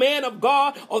set the man of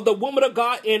God or the woman of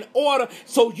God in order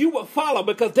so you will follow,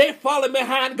 because they're following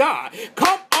behind God.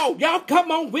 Come on, y'all, come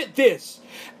on with this.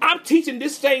 I'm teaching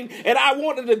this thing, and I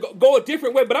wanted to go a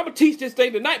different way, but I'm going to teach this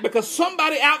thing tonight because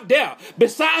somebody out there,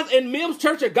 besides in Mims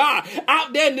Church of God,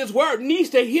 out there in this word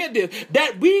needs to hear this,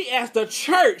 that we as the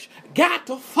church got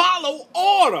to follow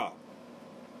order.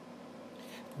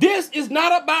 This is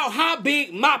not about how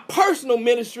big my personal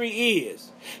ministry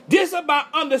is. This is about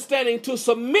understanding to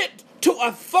submit to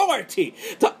authority,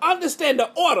 to understand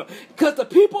the order. Because the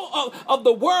people of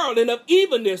the world and of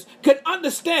evilness can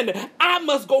understand that I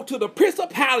must go to the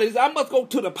principalities, I must go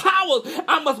to the powers,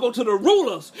 I must go to the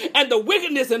rulers and the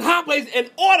wickedness in high places in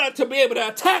order to be able to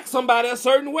attack somebody a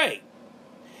certain way.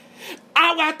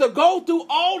 I have to go through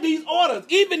all these orders.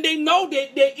 Even they know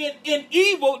that they're in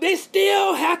evil, they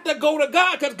still have to go to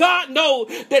God, because God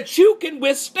knows that you can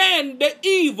withstand the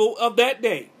evil of that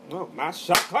day. Oh, my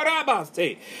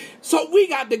shakarabaste. So we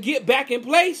got to get back in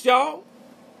place, y'all,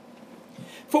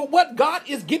 for what God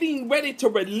is getting ready to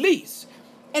release.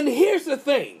 And here's the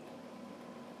thing.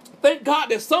 Thank God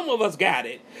that some of us got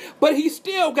it, but he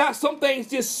still got some things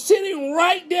just sitting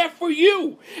right there for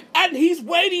you. And he's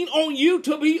waiting on you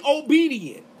to be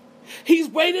obedient. He's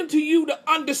waiting to you to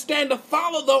understand, to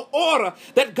follow the order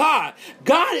that God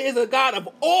is a God of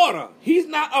order. He's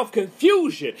not of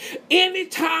confusion.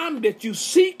 Anytime that you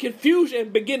see confusion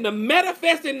begin to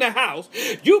manifest in the house,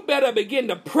 you better begin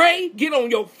to pray, get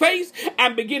on your face,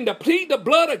 and begin to plead the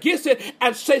blood against it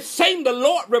and say, Satan, the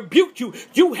Lord rebuke you.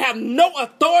 You have no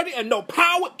authority and no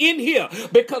power in here,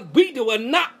 because we do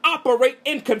not operate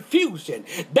in confusion.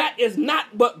 That is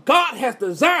not what God has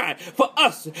designed for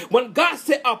us. When God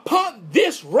said, upon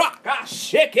this rock,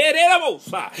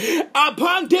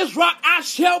 upon this rock I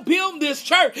shall build this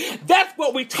church. That's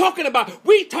what we're talking about.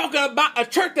 We talking about a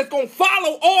church that's going to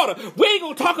follow order. We ain't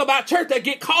going to talk about church that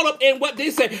get caught up in what they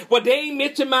say. Well, they ain't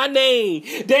mention my name.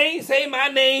 They ain't say my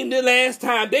name the last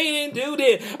time. They didn't do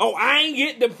this. Oh, I ain't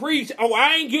get to preach. Oh,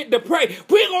 I ain't get to pray.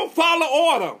 We're going to follow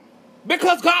order.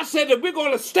 Because God said that we're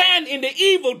going to stand in the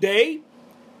evil day.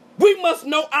 We must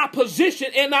know our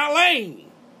position in our lane.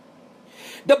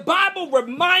 The Bible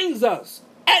reminds us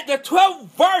at the 12th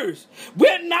verse,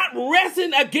 we're not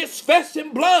wrestling against flesh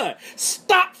and blood.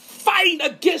 Stop fighting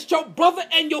against your brother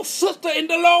and your sister in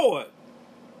the Lord.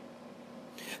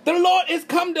 The Lord is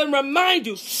come to remind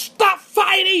you, stop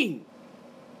fighting.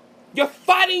 You're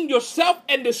fighting yourself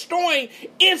and destroying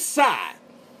inside.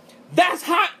 That's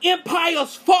how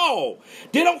empires fall.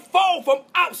 They don't fall from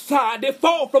outside, they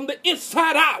fall from the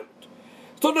inside out.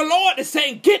 So the Lord is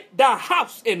saying, get the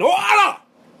house in order.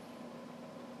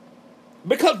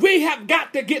 Because we have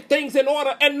got to get things in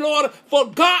order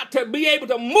for God to be able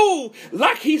to move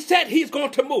like he said he's going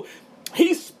to move.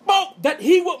 He spoke that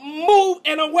he would move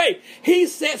in a way. He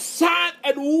said signs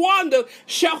and wonders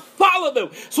shall follow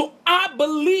them. So I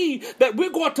believe that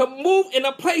we're going to move in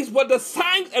a place where the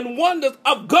signs and wonders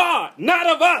of God, not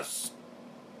of us,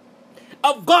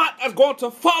 of God, are going to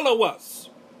follow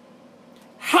us.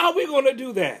 How are we going to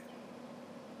do that?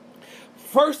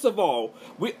 First of all,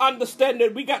 we understand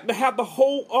that we got to have the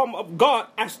whole armor of God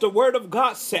as the word of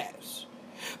God says.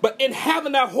 But in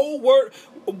having that whole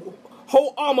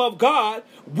armor of God,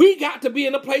 we got to be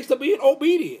in a place of being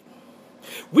obedient.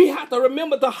 We have to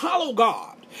remember to follow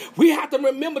God. We have to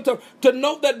remember to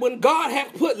know that when God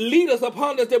has put leaders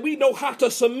upon us, that we know how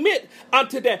to submit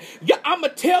unto that. Yeah, I'm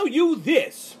going to tell you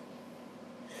this.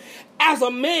 As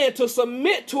a man, to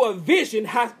submit to a vision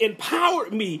has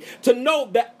empowered me to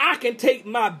know that I can take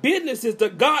my businesses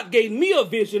that God gave me a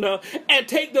vision of and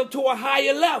take them to a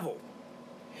higher level.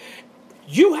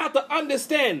 You have to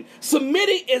understand,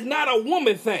 submitting is not a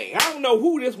woman thing. I don't know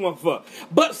who this one for,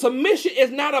 but submission is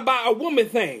not about a woman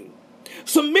thing.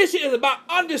 Submission is about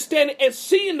understanding and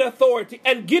seeing the authority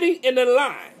and getting in the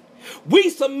line. We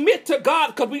submit to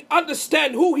God because we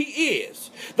understand who he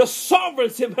is, the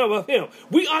sovereignty of him.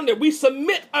 We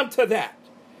submit unto that.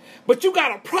 But you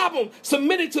got a problem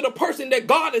submitting to the person that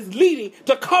God is leading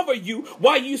to cover you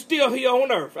while you still here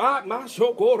on earth.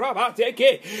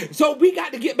 So we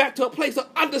got to get back to a place of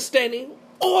understanding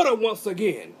order once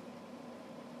again.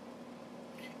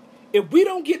 If we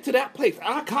don't get to that place and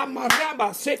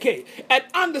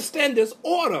understand this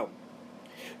order,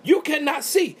 you cannot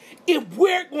see. If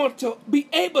we're going to be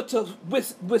able to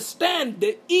withstand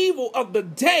the evil of the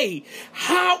day,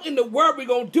 how in the world are we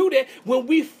going to do that when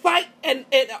we fight and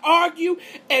argue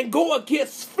and go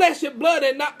against flesh and blood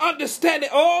and not understand it?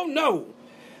 Oh, no.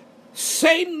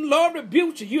 Satan, Lord,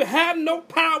 rebuke you. You have no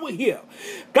power here.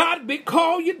 God, we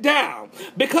call you down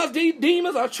because these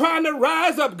demons are trying to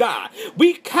rise up, God.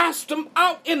 We cast them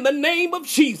out in the name of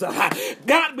Jesus.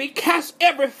 God, we cast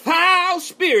every foul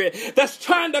spirit that's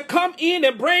trying to come in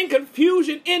and bring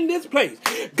confusion in this place.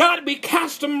 God, we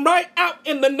cast them right out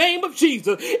in the name of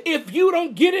Jesus. If you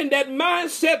don't get in that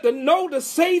mindset to know to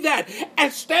say that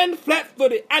and stand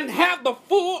flat-footed and have the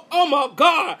full armor of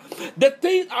God, the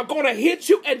things are going to hit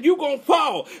you and you're going to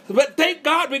fall. But thank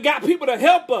God we got people to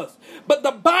help us. But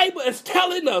the Bible is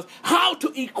telling us how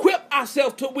to equip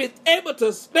ourselves to be able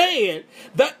to stand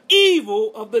the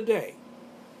evil of the day.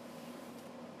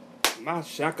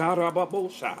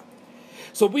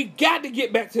 So we got to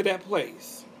get back to that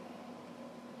place.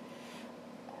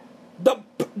 The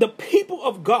people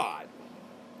of God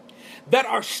that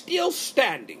are still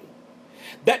standing,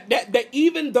 that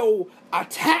even though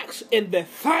attacks in their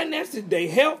finances, their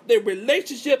health, their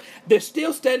relationship, they're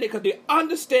still standing because they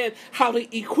understand how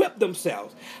to equip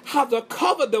themselves, how to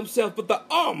cover themselves with the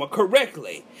armor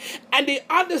correctly. And they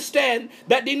understand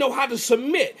that they know how to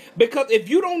submit. Because if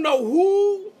you don't know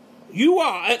who you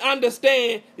are and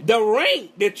understand the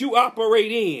rank that you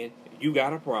operate in, you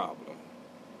got a problem.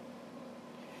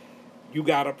 You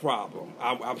got a problem.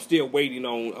 I'm still waiting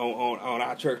on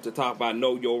our church to talk about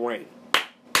know your rank.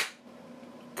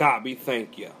 God, we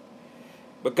thank you.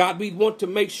 But God, we want to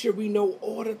make sure we know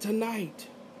order tonight.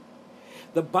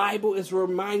 The Bible is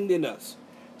reminding us,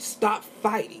 stop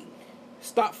fighting.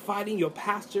 Stop fighting your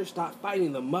pastor. Stop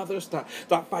fighting the mother. Stop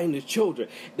fighting the children.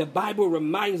 The Bible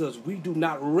reminds us we do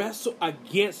not wrestle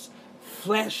against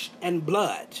flesh and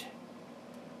blood.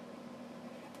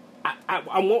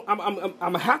 I'm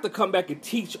going to have to come back and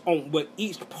teach on what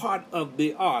each part of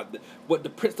the art, what the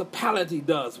principality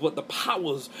does, what the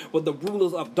powers, what the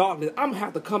rulers of darkness. I'm going to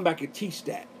have to come back and teach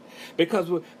that. Because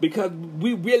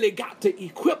we really got to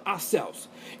equip ourselves.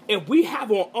 If we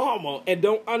have on armor and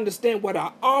don't understand what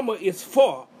our armor is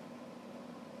for,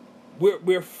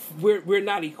 we're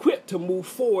not equipped to move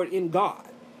forward in God.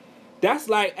 That's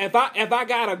like if I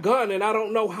got a gun and I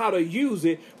don't know how to use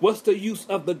it, what's the use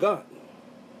of the gun?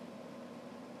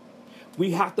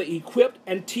 We have to equip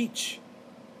and teach.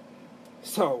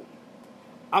 So,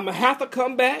 I'm going to have to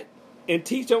come back and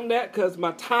teach on that because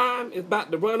my time is about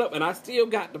to run up and I still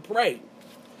got to pray.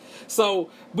 So,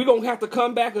 we're going to have to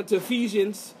come back into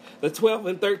Ephesians, the 12th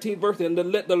and 13th verse, and to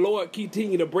let the Lord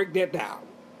continue to break that down.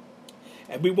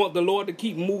 And we want the Lord to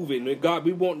keep moving. And God,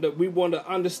 we want to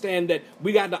understand that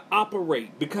we got to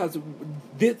operate because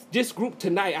this group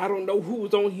tonight, I don't know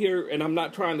who's on here and I'm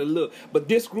not trying to look, but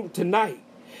this group tonight,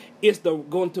 is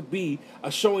going to be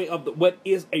a showing of what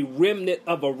is a remnant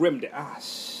of a remnant.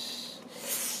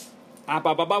 This has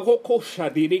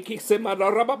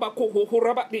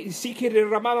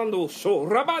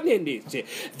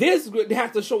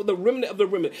to show the remnant of the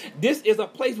remnant. This is a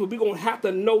place where we're going to have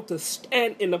to know to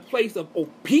stand in the place of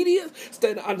obedience,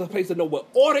 stand in the place to know what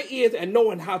order is, and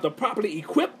knowing how to properly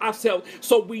equip ourselves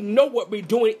so we know what we're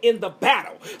doing in the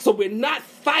battle. So we're not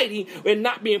fighting, we're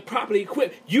not being properly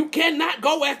equipped. You cannot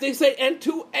go, as they say,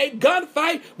 into a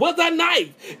gunfight with a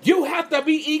knife. You have to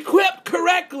be equipped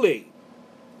correctly.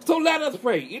 So let us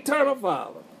pray. Eternal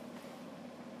Father,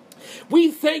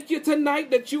 We thank you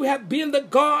tonight that you have been the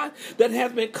God that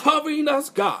has been covering us,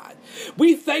 God.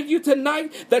 We thank you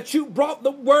tonight that you brought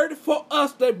the word for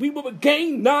us that we will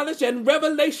gain knowledge and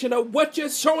revelation of what you're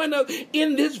showing us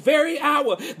in this very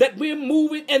hour, that we're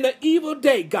moving in the evil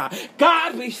day, God.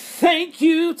 God, we thank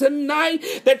you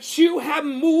tonight that you have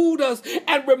moved us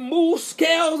and removed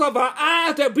scales of our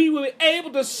eyes, that we will be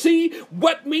able to see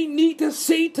what we need to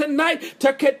see tonight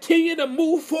to continue to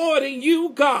move forward in you,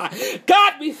 God.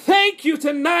 God, we thank you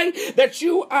tonight that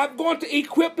you are going to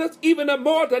equip us even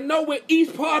more to know what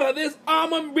each part of this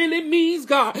armor really means,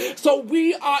 God. So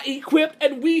we are equipped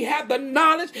and we have the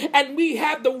knowledge and we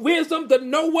have the wisdom to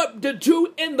know what to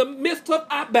do in the midst of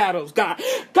our battles, God.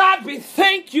 God, we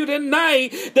thank you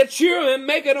tonight that you're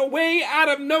making a way out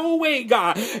of no way,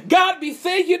 God. God, we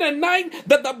thank you tonight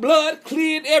that the blood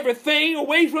cleared everything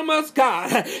away from us,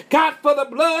 God. God, for the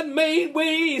blood made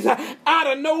ways out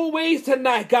of no ways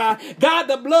tonight, God. God,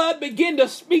 the blood began to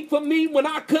speak for me when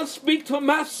I couldn't speak to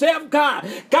myself, God.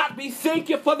 God, we thank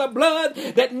you for the blood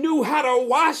that knew how to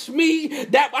wash me,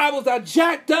 that I was a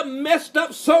jacked up, messed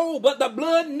up soul, but the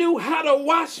blood knew how to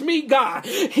wash me, God.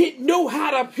 It knew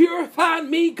how to purify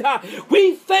me, God.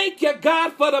 We thank you,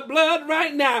 God, for the blood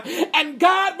right now. And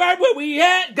God, right where we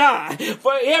at, God,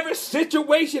 for every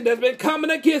situation that's been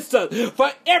coming against us,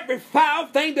 for every foul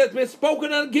thing that's been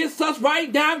spoken against us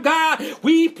right now, God,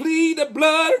 we plead the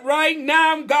blood right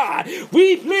now, God.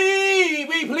 We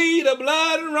plead the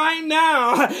blood right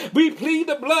now. We plead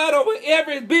the blood over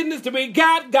every business that we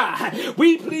got, God.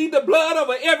 We plead the blood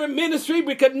over every ministry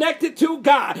we connected to,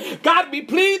 God. God, we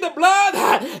plead the blood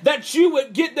that you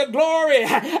would get the glory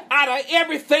out of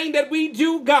everything that we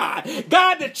do, God.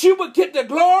 God, that you would get the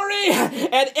glory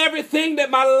and everything that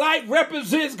my life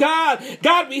represents, God.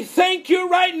 God, we thank you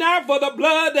right now for the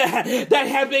blood that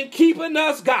has been keeping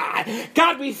us, God.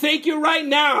 God, we thank you right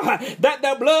now that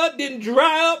the blood didn't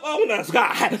dry up on us,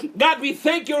 God. God, we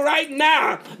thank you right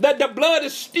now that the blood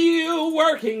is still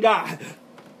working, God.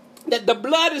 That the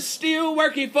blood is still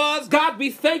working for us. God, we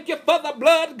thank you for the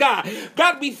blood, God.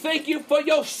 God, we thank you for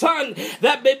your son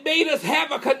that made us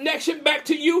have a connection back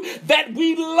to you that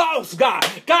we lost, God.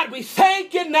 God, we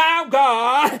thank you now,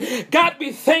 God. God,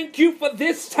 we thank you for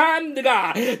this time,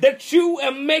 God, that you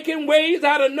are making ways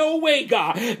out of no way,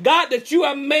 God. God, that you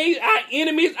have made our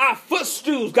enemies our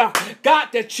footstools, God. God,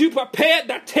 that you prepared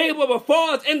the table before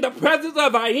us in the presence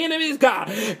of our enemies,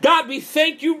 God. God, we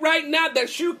thank you right now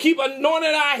that you keep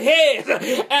anointing our heads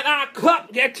and our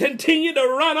cup that continue to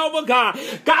run over, God.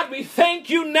 God, we thank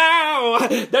you now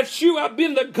that you have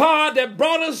been the God that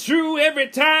brought us through every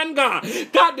time, God.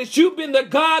 God, that you've been the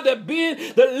God that been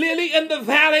the lily in the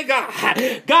valley,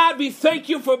 God. God, we thank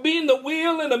you for being the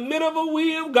wheel in the middle of a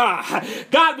wheel, God.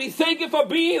 God, we thank you for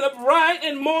being the bright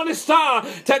and morning star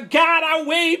to guide our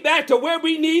way back to where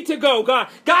we need to go, God.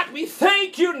 God, we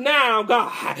thank you now,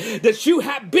 God, that you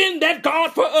have been that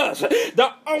God for us,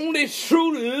 the only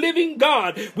true living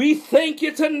God. We thank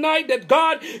you tonight that,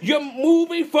 God, you're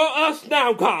moving for us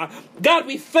now, God. God,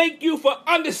 we thank you for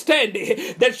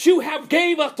understanding that you have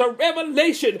gave us the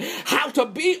revelation how to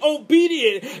be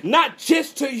obedient, not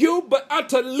just to you, but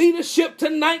unto leadership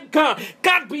tonight, God.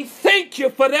 God, we thank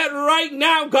you for that right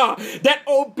now, God, that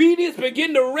obedience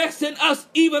begin to rest in us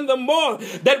even the more,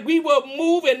 that we will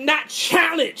move and not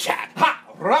challenge. Ha!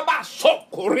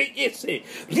 Rabasokori isi,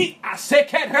 li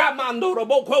aseke ramando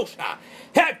robokosha,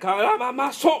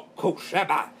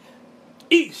 hekaramasokosha,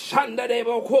 ishanda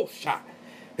debokosha.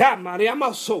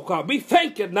 We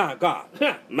thank you now, God.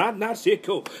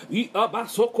 We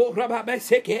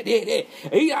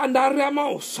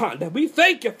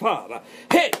thank you, Father.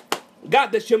 Hey,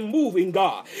 God, that you're moving,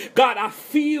 God. God, I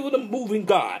feel the moving,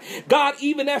 God. God,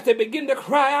 even as they begin to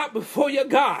cry out before you,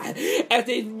 God, as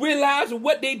they realize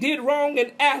what they did wrong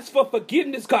and ask for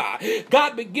forgiveness, God.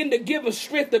 God, begin to give them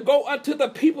strength to go unto the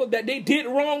people that they did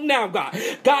wrong now, God.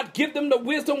 God, give them the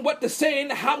wisdom what to say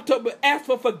and how to ask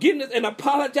for forgiveness and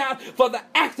apologize for the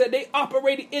acts that they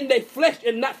operated in their flesh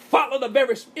and not follow the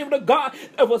very Spirit of God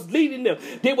that was leading them.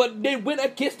 They went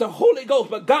against the Holy Ghost,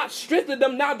 but God strengthened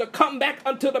them now to come back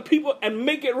unto the people and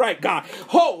make it right, God.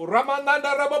 Ho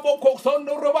Ramananda Rababoko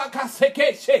Sondo Robaka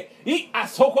Sekeshe I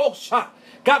Asokosha.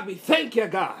 God, we thank you,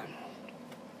 God.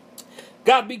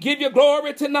 God, we give you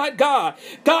glory tonight, God.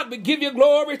 God, we give you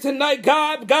glory tonight,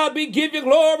 God. God, we give you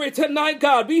glory tonight,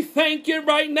 God. We thank you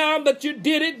right now that you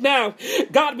did it now.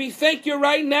 God, we thank you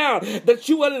right now that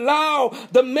you allow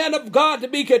the man of God to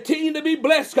be continue to be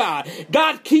blessed, God.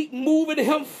 God, keep moving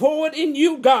him forward in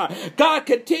you, God. God,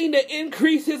 continue to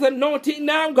increase his anointing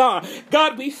now, God.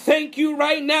 God, we thank you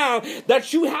right now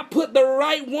that you have put the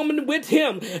right woman with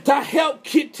him to help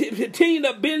continue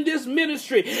to build this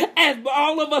ministry as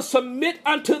all of us submit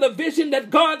unto the vision that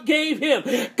God gave him.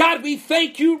 God, we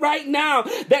thank you right now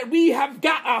that we have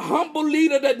got a humble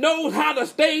leader that knows how to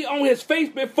stay on his face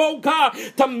before God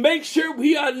to make sure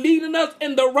we are leading us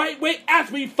in the right way as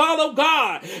we follow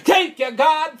God. Thank you,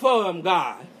 God, for him,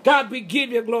 God. God, we give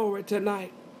you glory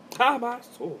tonight.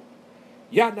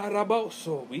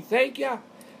 We thank you.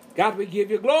 God, we give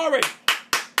you glory.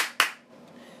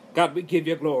 God, we give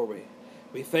you glory.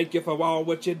 We thank you for all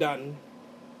what you've done.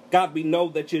 God, we know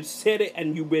that you said it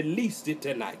and you released it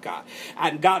tonight, God.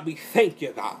 And God, we thank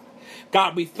you, God.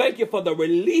 God, we thank you for the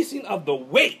releasing of the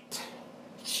weight.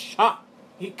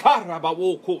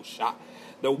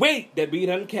 The weight that we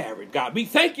done carried, God. We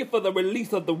thank you for the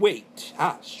release of the weight.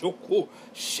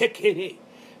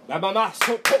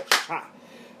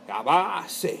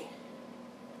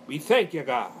 We thank you,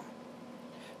 God.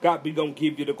 God, we going to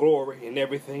give you the glory in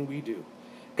everything we do.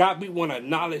 God, we want to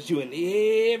acknowledge you in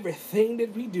everything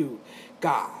that we do.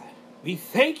 God, we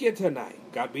thank you tonight.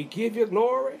 God, we give you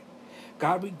glory.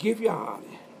 God, we give you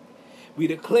honor. We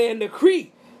declare and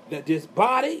decree that this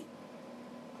body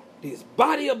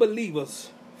of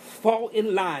believers fall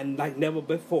in line like never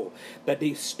before. That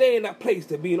they stay in that place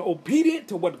to being obedient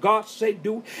to what God say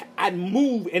do and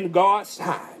move in God's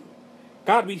time.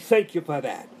 God, we thank you for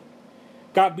that.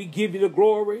 God, we give you the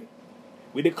glory.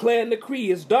 We declare and decree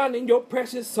it's done in your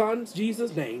precious Son,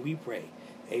 Jesus' name we pray.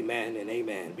 Amen and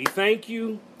amen. We thank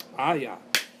you. We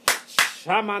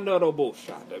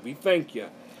thank you.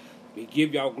 We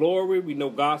give y'all glory. We know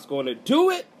God's going to do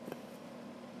it.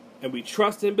 And we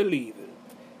trust and believe it,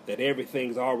 that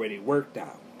everything's already worked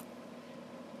out.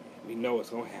 We know it's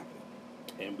going to happen.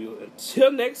 And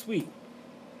until next week,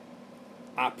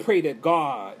 I pray that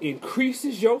God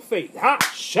increases your faith.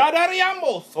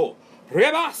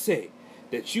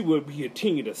 That you will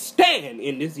continue to stand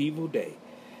in this evil day.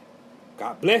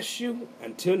 God bless you.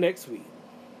 Until next week.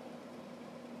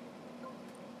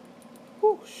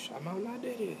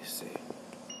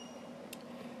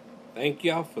 Thank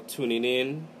y'all for tuning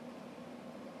in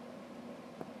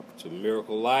to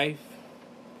Miracle Life,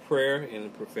 Prayer, and the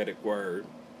Prophetic Word.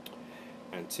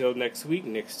 Until next week,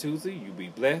 next Tuesday, you be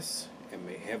blessed, and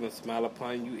may heaven smile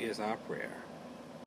upon you is our prayer.